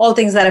 All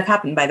things that have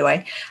happened, by the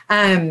way.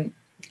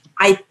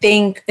 I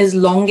think as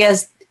long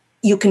as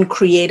you can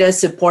create a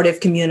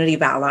supportive community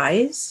of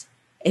allies,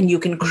 and you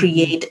can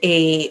create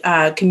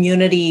a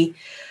community,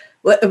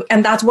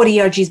 and that's what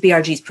ERGs,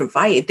 BRGs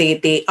provide.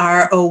 They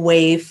are a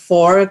way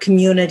for a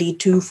community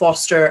to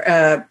foster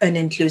an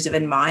inclusive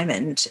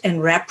environment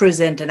and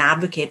represent and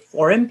advocate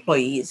for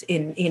employees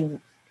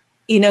in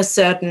a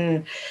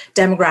certain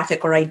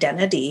demographic or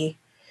identity.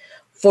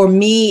 For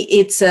me,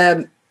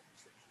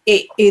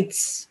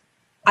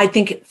 I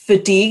think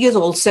fatigue is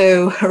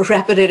also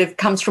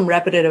comes from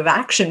repetitive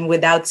action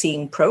without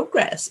seeing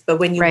progress. But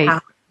when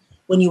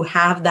you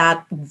have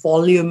that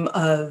volume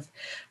of,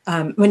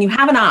 when you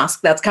have an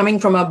ask that's coming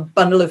from a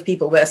bundle of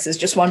people versus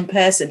just one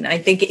person, I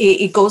think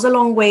it goes a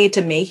long way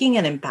to making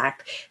an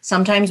impact.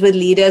 Sometimes with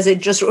leaders, it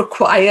just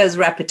requires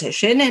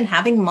repetition, and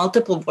having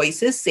multiple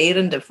voices say it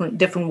in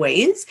different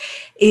ways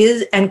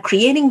and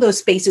creating those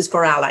spaces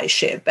for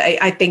allyship.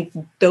 I think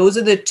those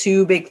are the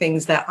two big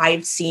things that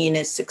I've seen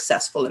as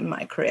successful in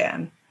my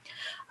career.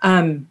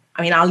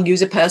 I'll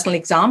use a personal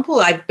example.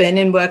 I've been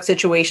in work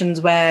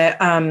situations where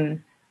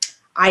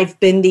I've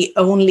been the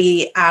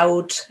only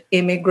out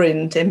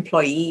immigrant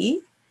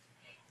employee.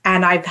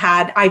 And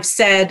I've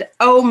said,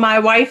 oh, my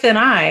wife and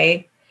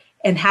I,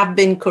 and have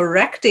been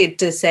corrected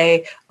to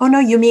say, oh, no,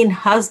 you mean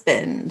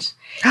husband.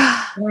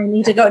 And I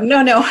need to go,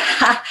 no,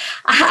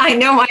 I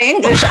know my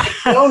English.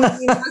 I don't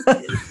mean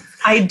husband.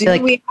 I do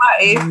mean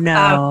wife.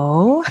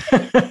 No.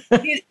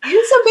 It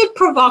is a bit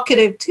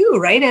provocative too,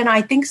 right? And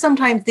I think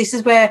sometimes this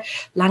is where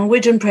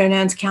language and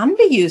pronouns can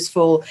be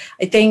useful.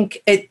 I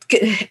think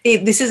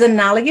this is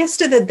analogous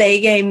to the they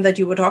game that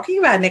you were talking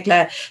about,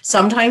 Nicola.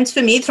 Sometimes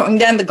for me, throwing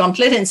down the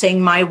gauntlet and saying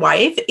my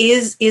wife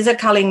is a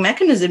culling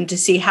mechanism to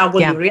see how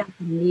will you react.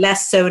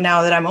 Less so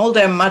now that I'm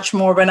older, much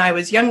more when I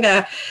was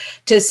younger,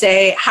 to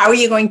say, how are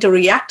you going to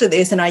react to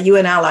this? And are you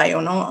an ally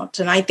or not?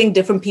 And I think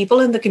different people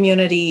in the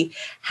community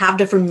have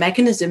different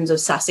mechanisms of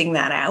sussing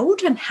that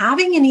out, and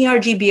having an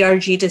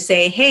ERG/BRG to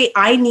say, hey,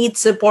 I need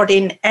support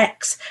in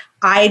X.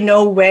 I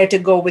know where to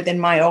go within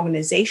my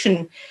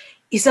organization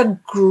is a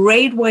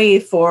great way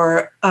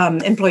for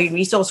employee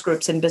resource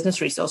groups and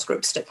business resource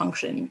groups to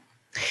function.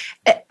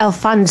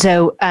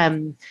 Alfonso,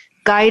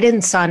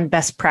 guidance on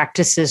best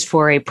practices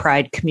for a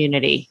pride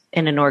community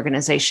in an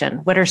organization.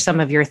 What are some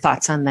of your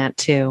thoughts on that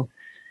too?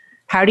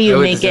 How do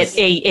you make it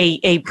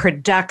a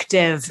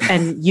productive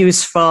and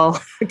useful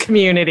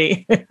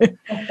community?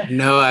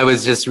 No, I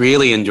was just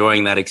really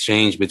enjoying that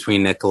exchange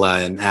between Nicola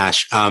and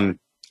Ash.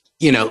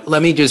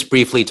 Let me just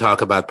briefly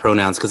talk about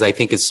pronouns because I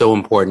think it's so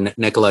important.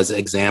 Nicola's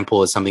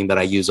example is something that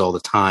I use all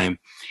the time.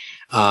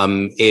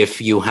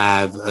 If you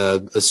have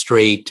a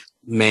straight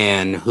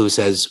man who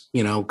says,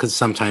 because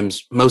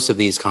sometimes most of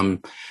these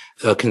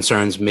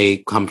concerns may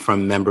come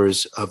from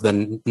members of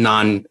the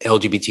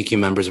non-LGBTQ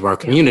members of our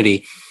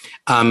community.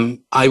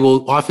 I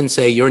will often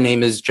say, your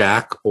name is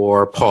Jack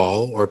or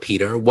Paul or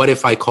Peter. What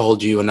if I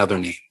called you another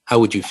name? How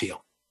would you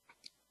feel?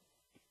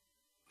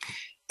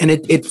 And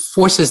it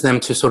forces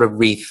them to sort of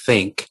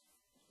rethink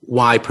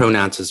why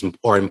pronouns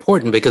are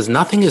important, because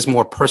nothing is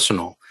more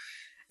personal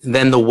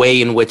than the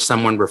way in which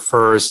someone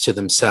refers to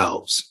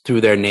themselves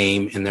through their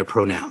name and their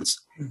pronouns.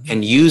 Mm-hmm.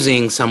 And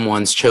using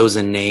someone's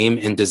chosen name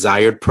and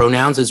desired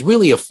pronouns is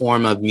really a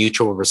form of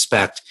mutual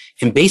respect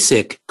and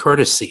basic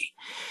courtesy.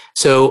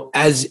 So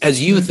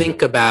as you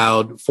think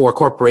about, for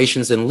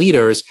corporations and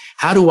leaders,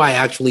 how do I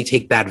actually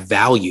take that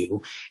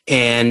value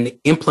and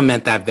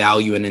implement that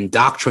value and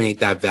indoctrinate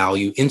that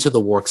value into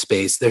the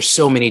workspace? There's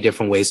so many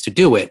different ways to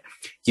do it.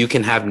 You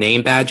can have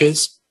name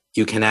badges.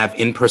 You can have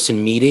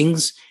in-person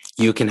meetings.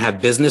 You can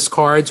have business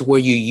cards where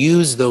you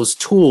use those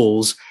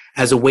tools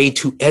as a way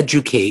to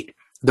educate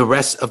the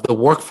rest of the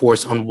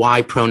workforce on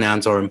why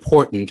pronouns are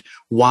important,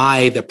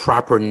 why the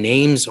proper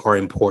names are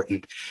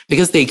important,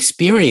 because the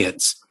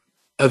experience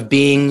of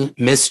being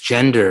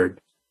misgendered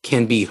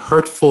can be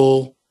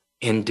hurtful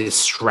and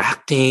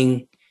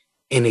distracting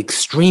and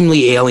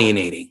extremely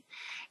alienating.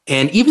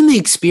 And even the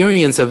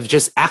experience of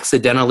just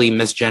accidentally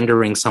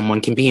misgendering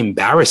someone can be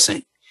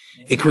embarrassing.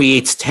 It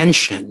creates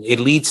tension. It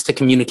leads to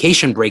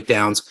communication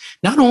breakdowns,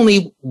 not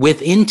only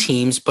within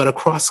teams, but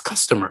across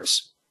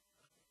customers.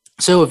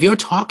 So if you're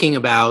talking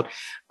about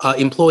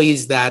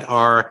employees that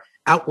are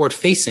outward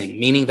facing,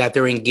 meaning that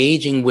they're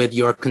engaging with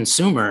your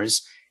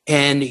consumers,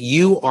 and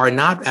you are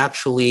not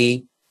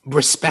actually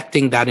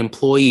respecting that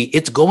employee,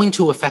 it's going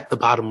to affect the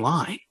bottom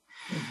line.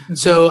 Mm-hmm.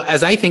 So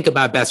as I think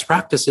about best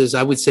practices,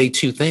 I would say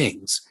two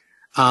things.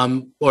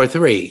 Or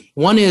three.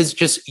 One is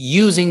just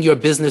using your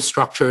business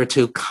structure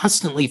to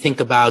constantly think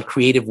about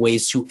creative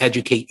ways to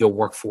educate your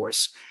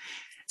workforce.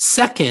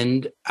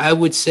 Second, I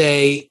would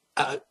say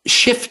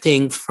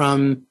shifting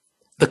from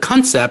the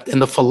concept and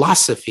the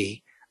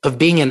philosophy of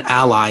being an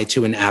ally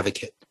to an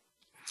advocate.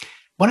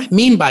 What I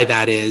mean by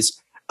that is,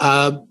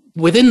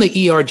 within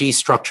the ERG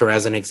structure,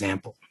 as an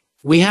example,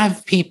 we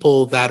have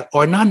people that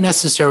are not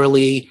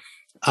necessarily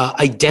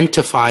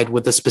identified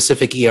with a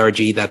specific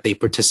ERG that they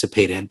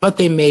participate in, but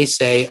they may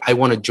say, I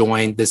want to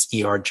join this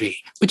ERG,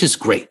 which is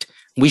great.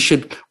 We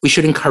should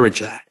encourage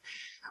that.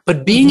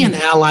 But being an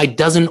ally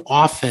doesn't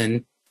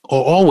often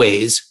or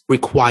always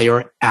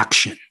require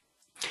action.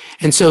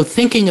 And so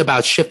thinking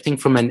about shifting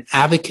from an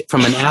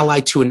ally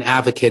to an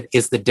advocate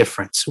is the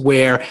difference,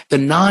 where the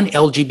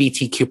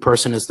non-LGBTQ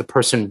person is the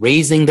person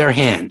raising their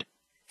hand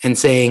and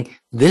saying,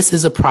 this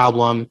is a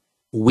problem.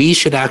 We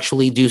should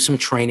actually do some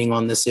training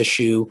on this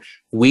issue.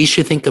 We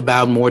should think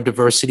about more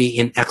diversity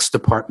in X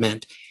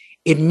department.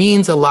 It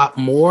means a lot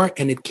more,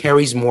 and it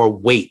carries more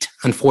weight,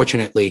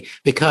 unfortunately,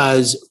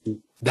 because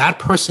that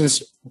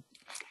person's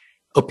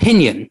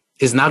opinion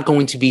is not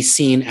going to be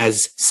seen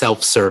as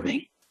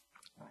self-serving.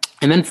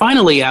 And then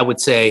finally, I would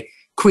say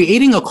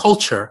creating a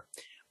culture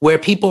where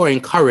people are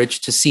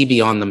encouraged to see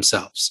beyond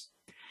themselves.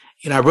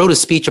 I wrote a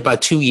speech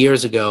about 2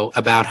 years ago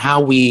about how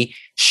we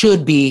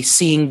should be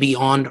seeing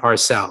beyond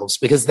ourselves,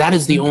 because that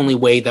is the only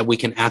way that we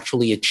can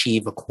actually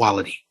achieve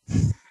equality.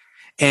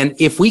 And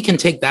if we can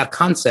take that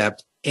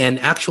concept and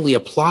actually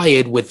apply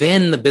it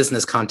within the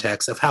business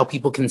context of how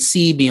people can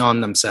see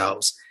beyond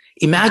themselves,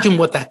 imagine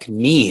what that could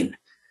mean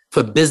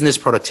for business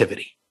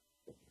productivity.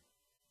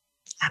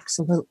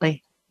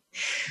 Absolutely.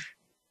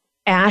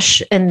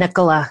 Ash and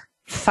Nicola,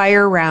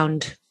 fire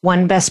round.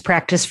 One best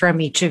practice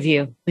from each of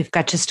you. We've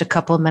got just a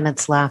couple of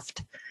minutes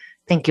left.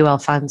 Thank you,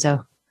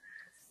 Alfonso.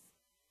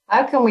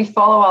 How can we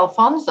follow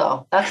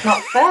Alfonso? That's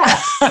not fair.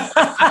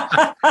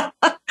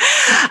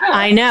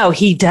 I know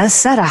he does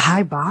set a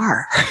high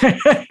bar.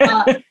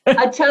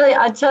 I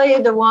tell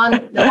you, the one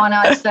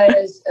I'd say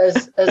is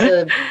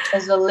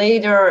as a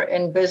leader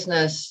in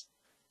business.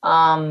 We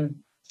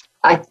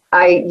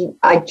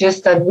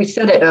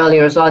said it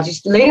earlier as well.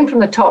 Just leading from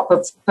the top,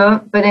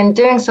 but in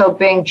doing so,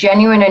 being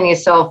genuine in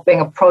yourself,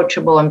 being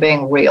approachable, and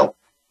being real.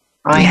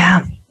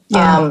 Right?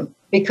 Yeah.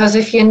 Because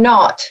if you're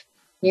not,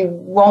 you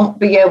won't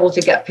be able to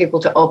get people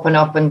to open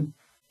up and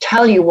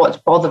tell you what's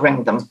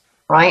bothering them,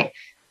 right?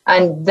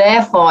 And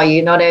therefore,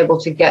 you're not able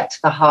to get to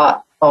the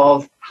heart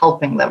of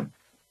helping them.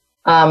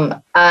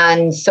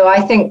 And so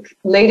I think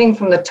leading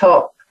from the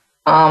top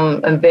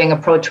and being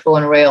approachable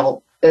and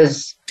real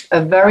is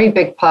a very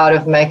big part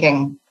of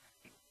making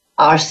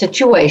our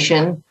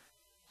situation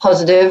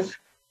positive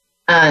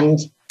and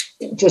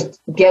just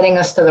getting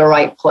us to the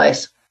right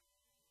place.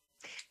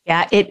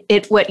 Yeah,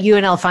 it what you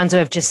and Alfonso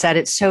have just said,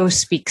 it so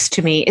speaks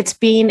to me. It's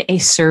being a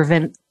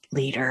servant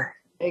leader.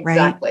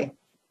 Exactly.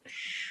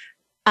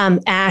 Right?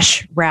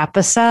 Ash, wrap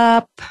us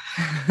up.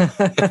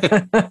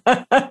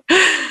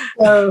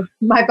 So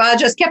my bar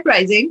just kept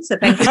rising. So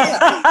thank you.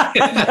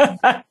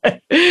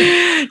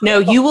 No,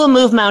 you will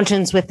move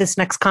mountains with this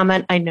next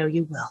comment. I know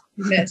you will.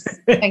 Yes.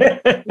 Thank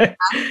you,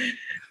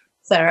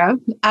 Sarah.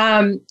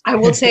 I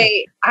will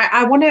say,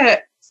 I want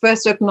to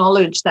first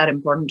acknowledge that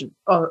importance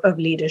of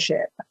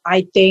leadership.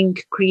 I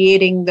think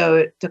creating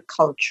the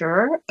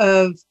culture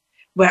of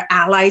where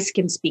allies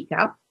can speak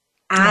up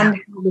and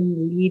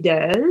having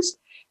leaders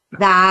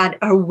that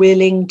are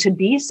willing to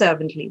be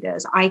servant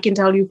leaders. I can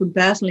tell you from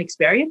personal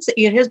experience,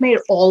 it has made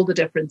all the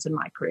difference in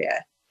my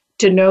career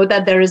to know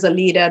that there is a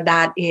leader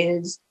that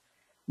is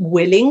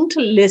willing to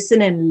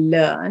listen and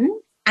learn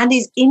and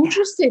is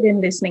interested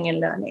in listening and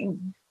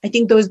learning. I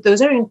think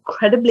those are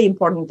incredibly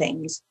important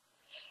things.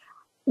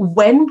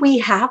 When we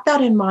have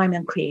that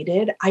environment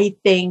created, I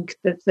think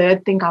the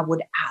third thing I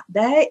would add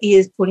there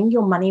is putting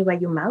your money where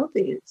your mouth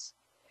is.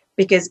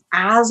 Because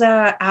as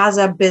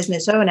a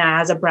business owner,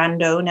 as a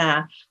brand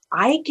owner,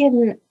 I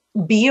can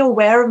be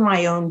aware of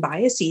my own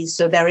biases.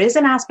 So there is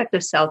an aspect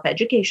of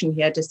self-education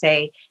here to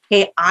say,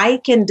 hey, I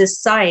can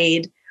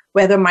decide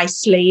whether my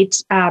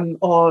slate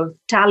of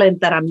talent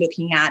that I'm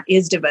looking at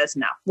is diverse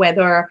enough,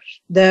 whether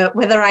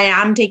I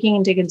am taking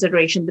into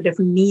consideration the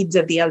different needs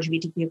of the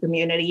LGBTQ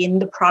community in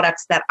the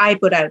products that I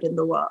put out in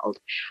the world.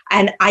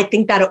 And I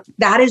think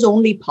that is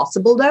only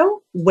possible,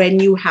 though,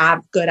 when you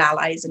have good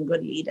allies and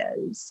good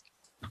leaders.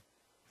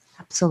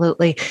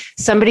 Absolutely.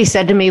 Somebody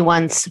said to me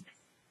once,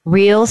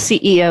 real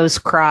CEOs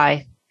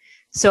cry.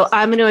 So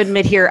I'm going to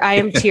admit here, I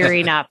am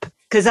tearing up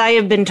because I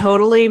have been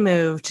totally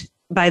moved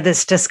by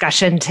this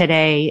discussion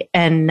today.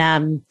 And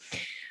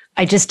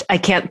I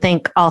can't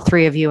thank all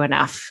three of you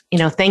enough.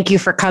 Thank you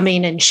for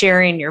coming and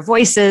sharing your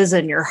voices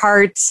and your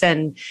hearts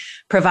and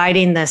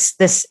providing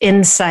this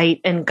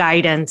insight and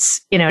guidance,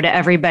 to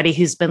everybody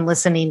who's been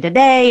listening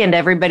today and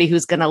everybody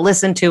who's going to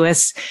listen to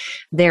us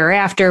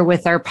thereafter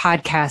with our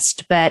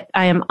podcast. But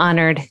I am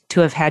honored to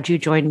have had you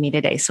join me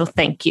today. So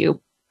thank you.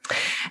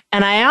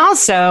 And I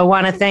also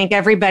want to thank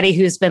everybody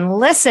who's been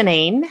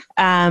listening.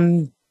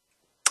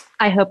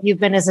 I hope you've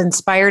been as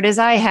inspired as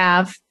I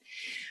have.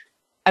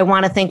 I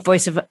want to thank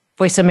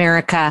Voice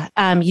America.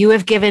 You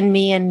have given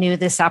me and New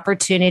this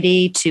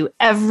opportunity to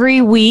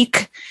every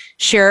week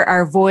share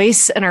our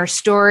voice and our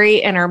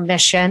story and our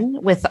mission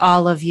with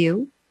all of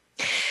you.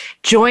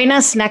 Join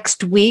us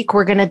next week.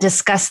 We're going to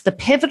discuss the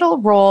pivotal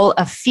role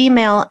of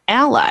female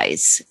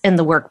allies in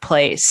the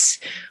workplace.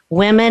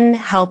 Women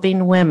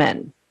helping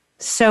women.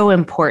 So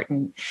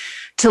important.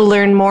 To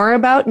learn more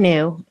about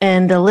New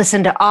and to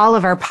listen to all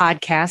of our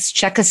podcasts,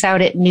 check us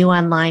out at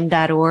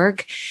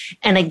newonline.org.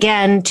 And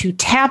again, to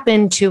tap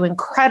into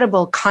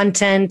incredible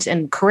content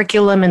and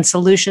curriculum and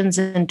solutions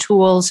and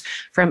tools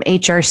from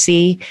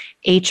HRC,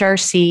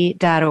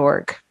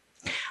 hrc.org.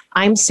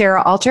 I'm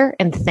Sarah Alter,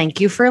 and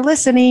thank you for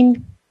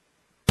listening.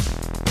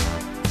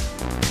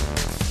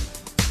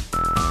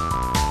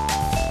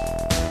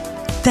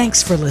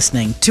 Thanks for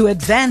listening to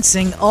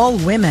Advancing All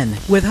Women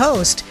with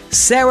host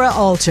Sarah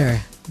Alter.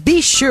 Be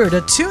sure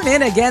to tune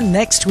in again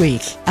next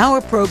week.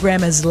 Our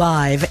program is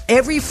live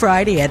every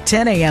Friday at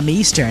 10 a.m.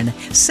 Eastern,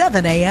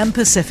 7 a.m.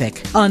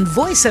 Pacific on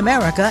Voice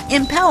America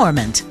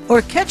Empowerment,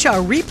 or catch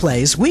our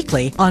replays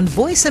weekly on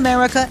Voice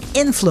America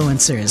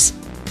Influencers.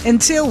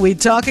 Until we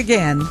talk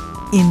again,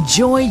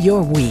 enjoy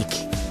your week.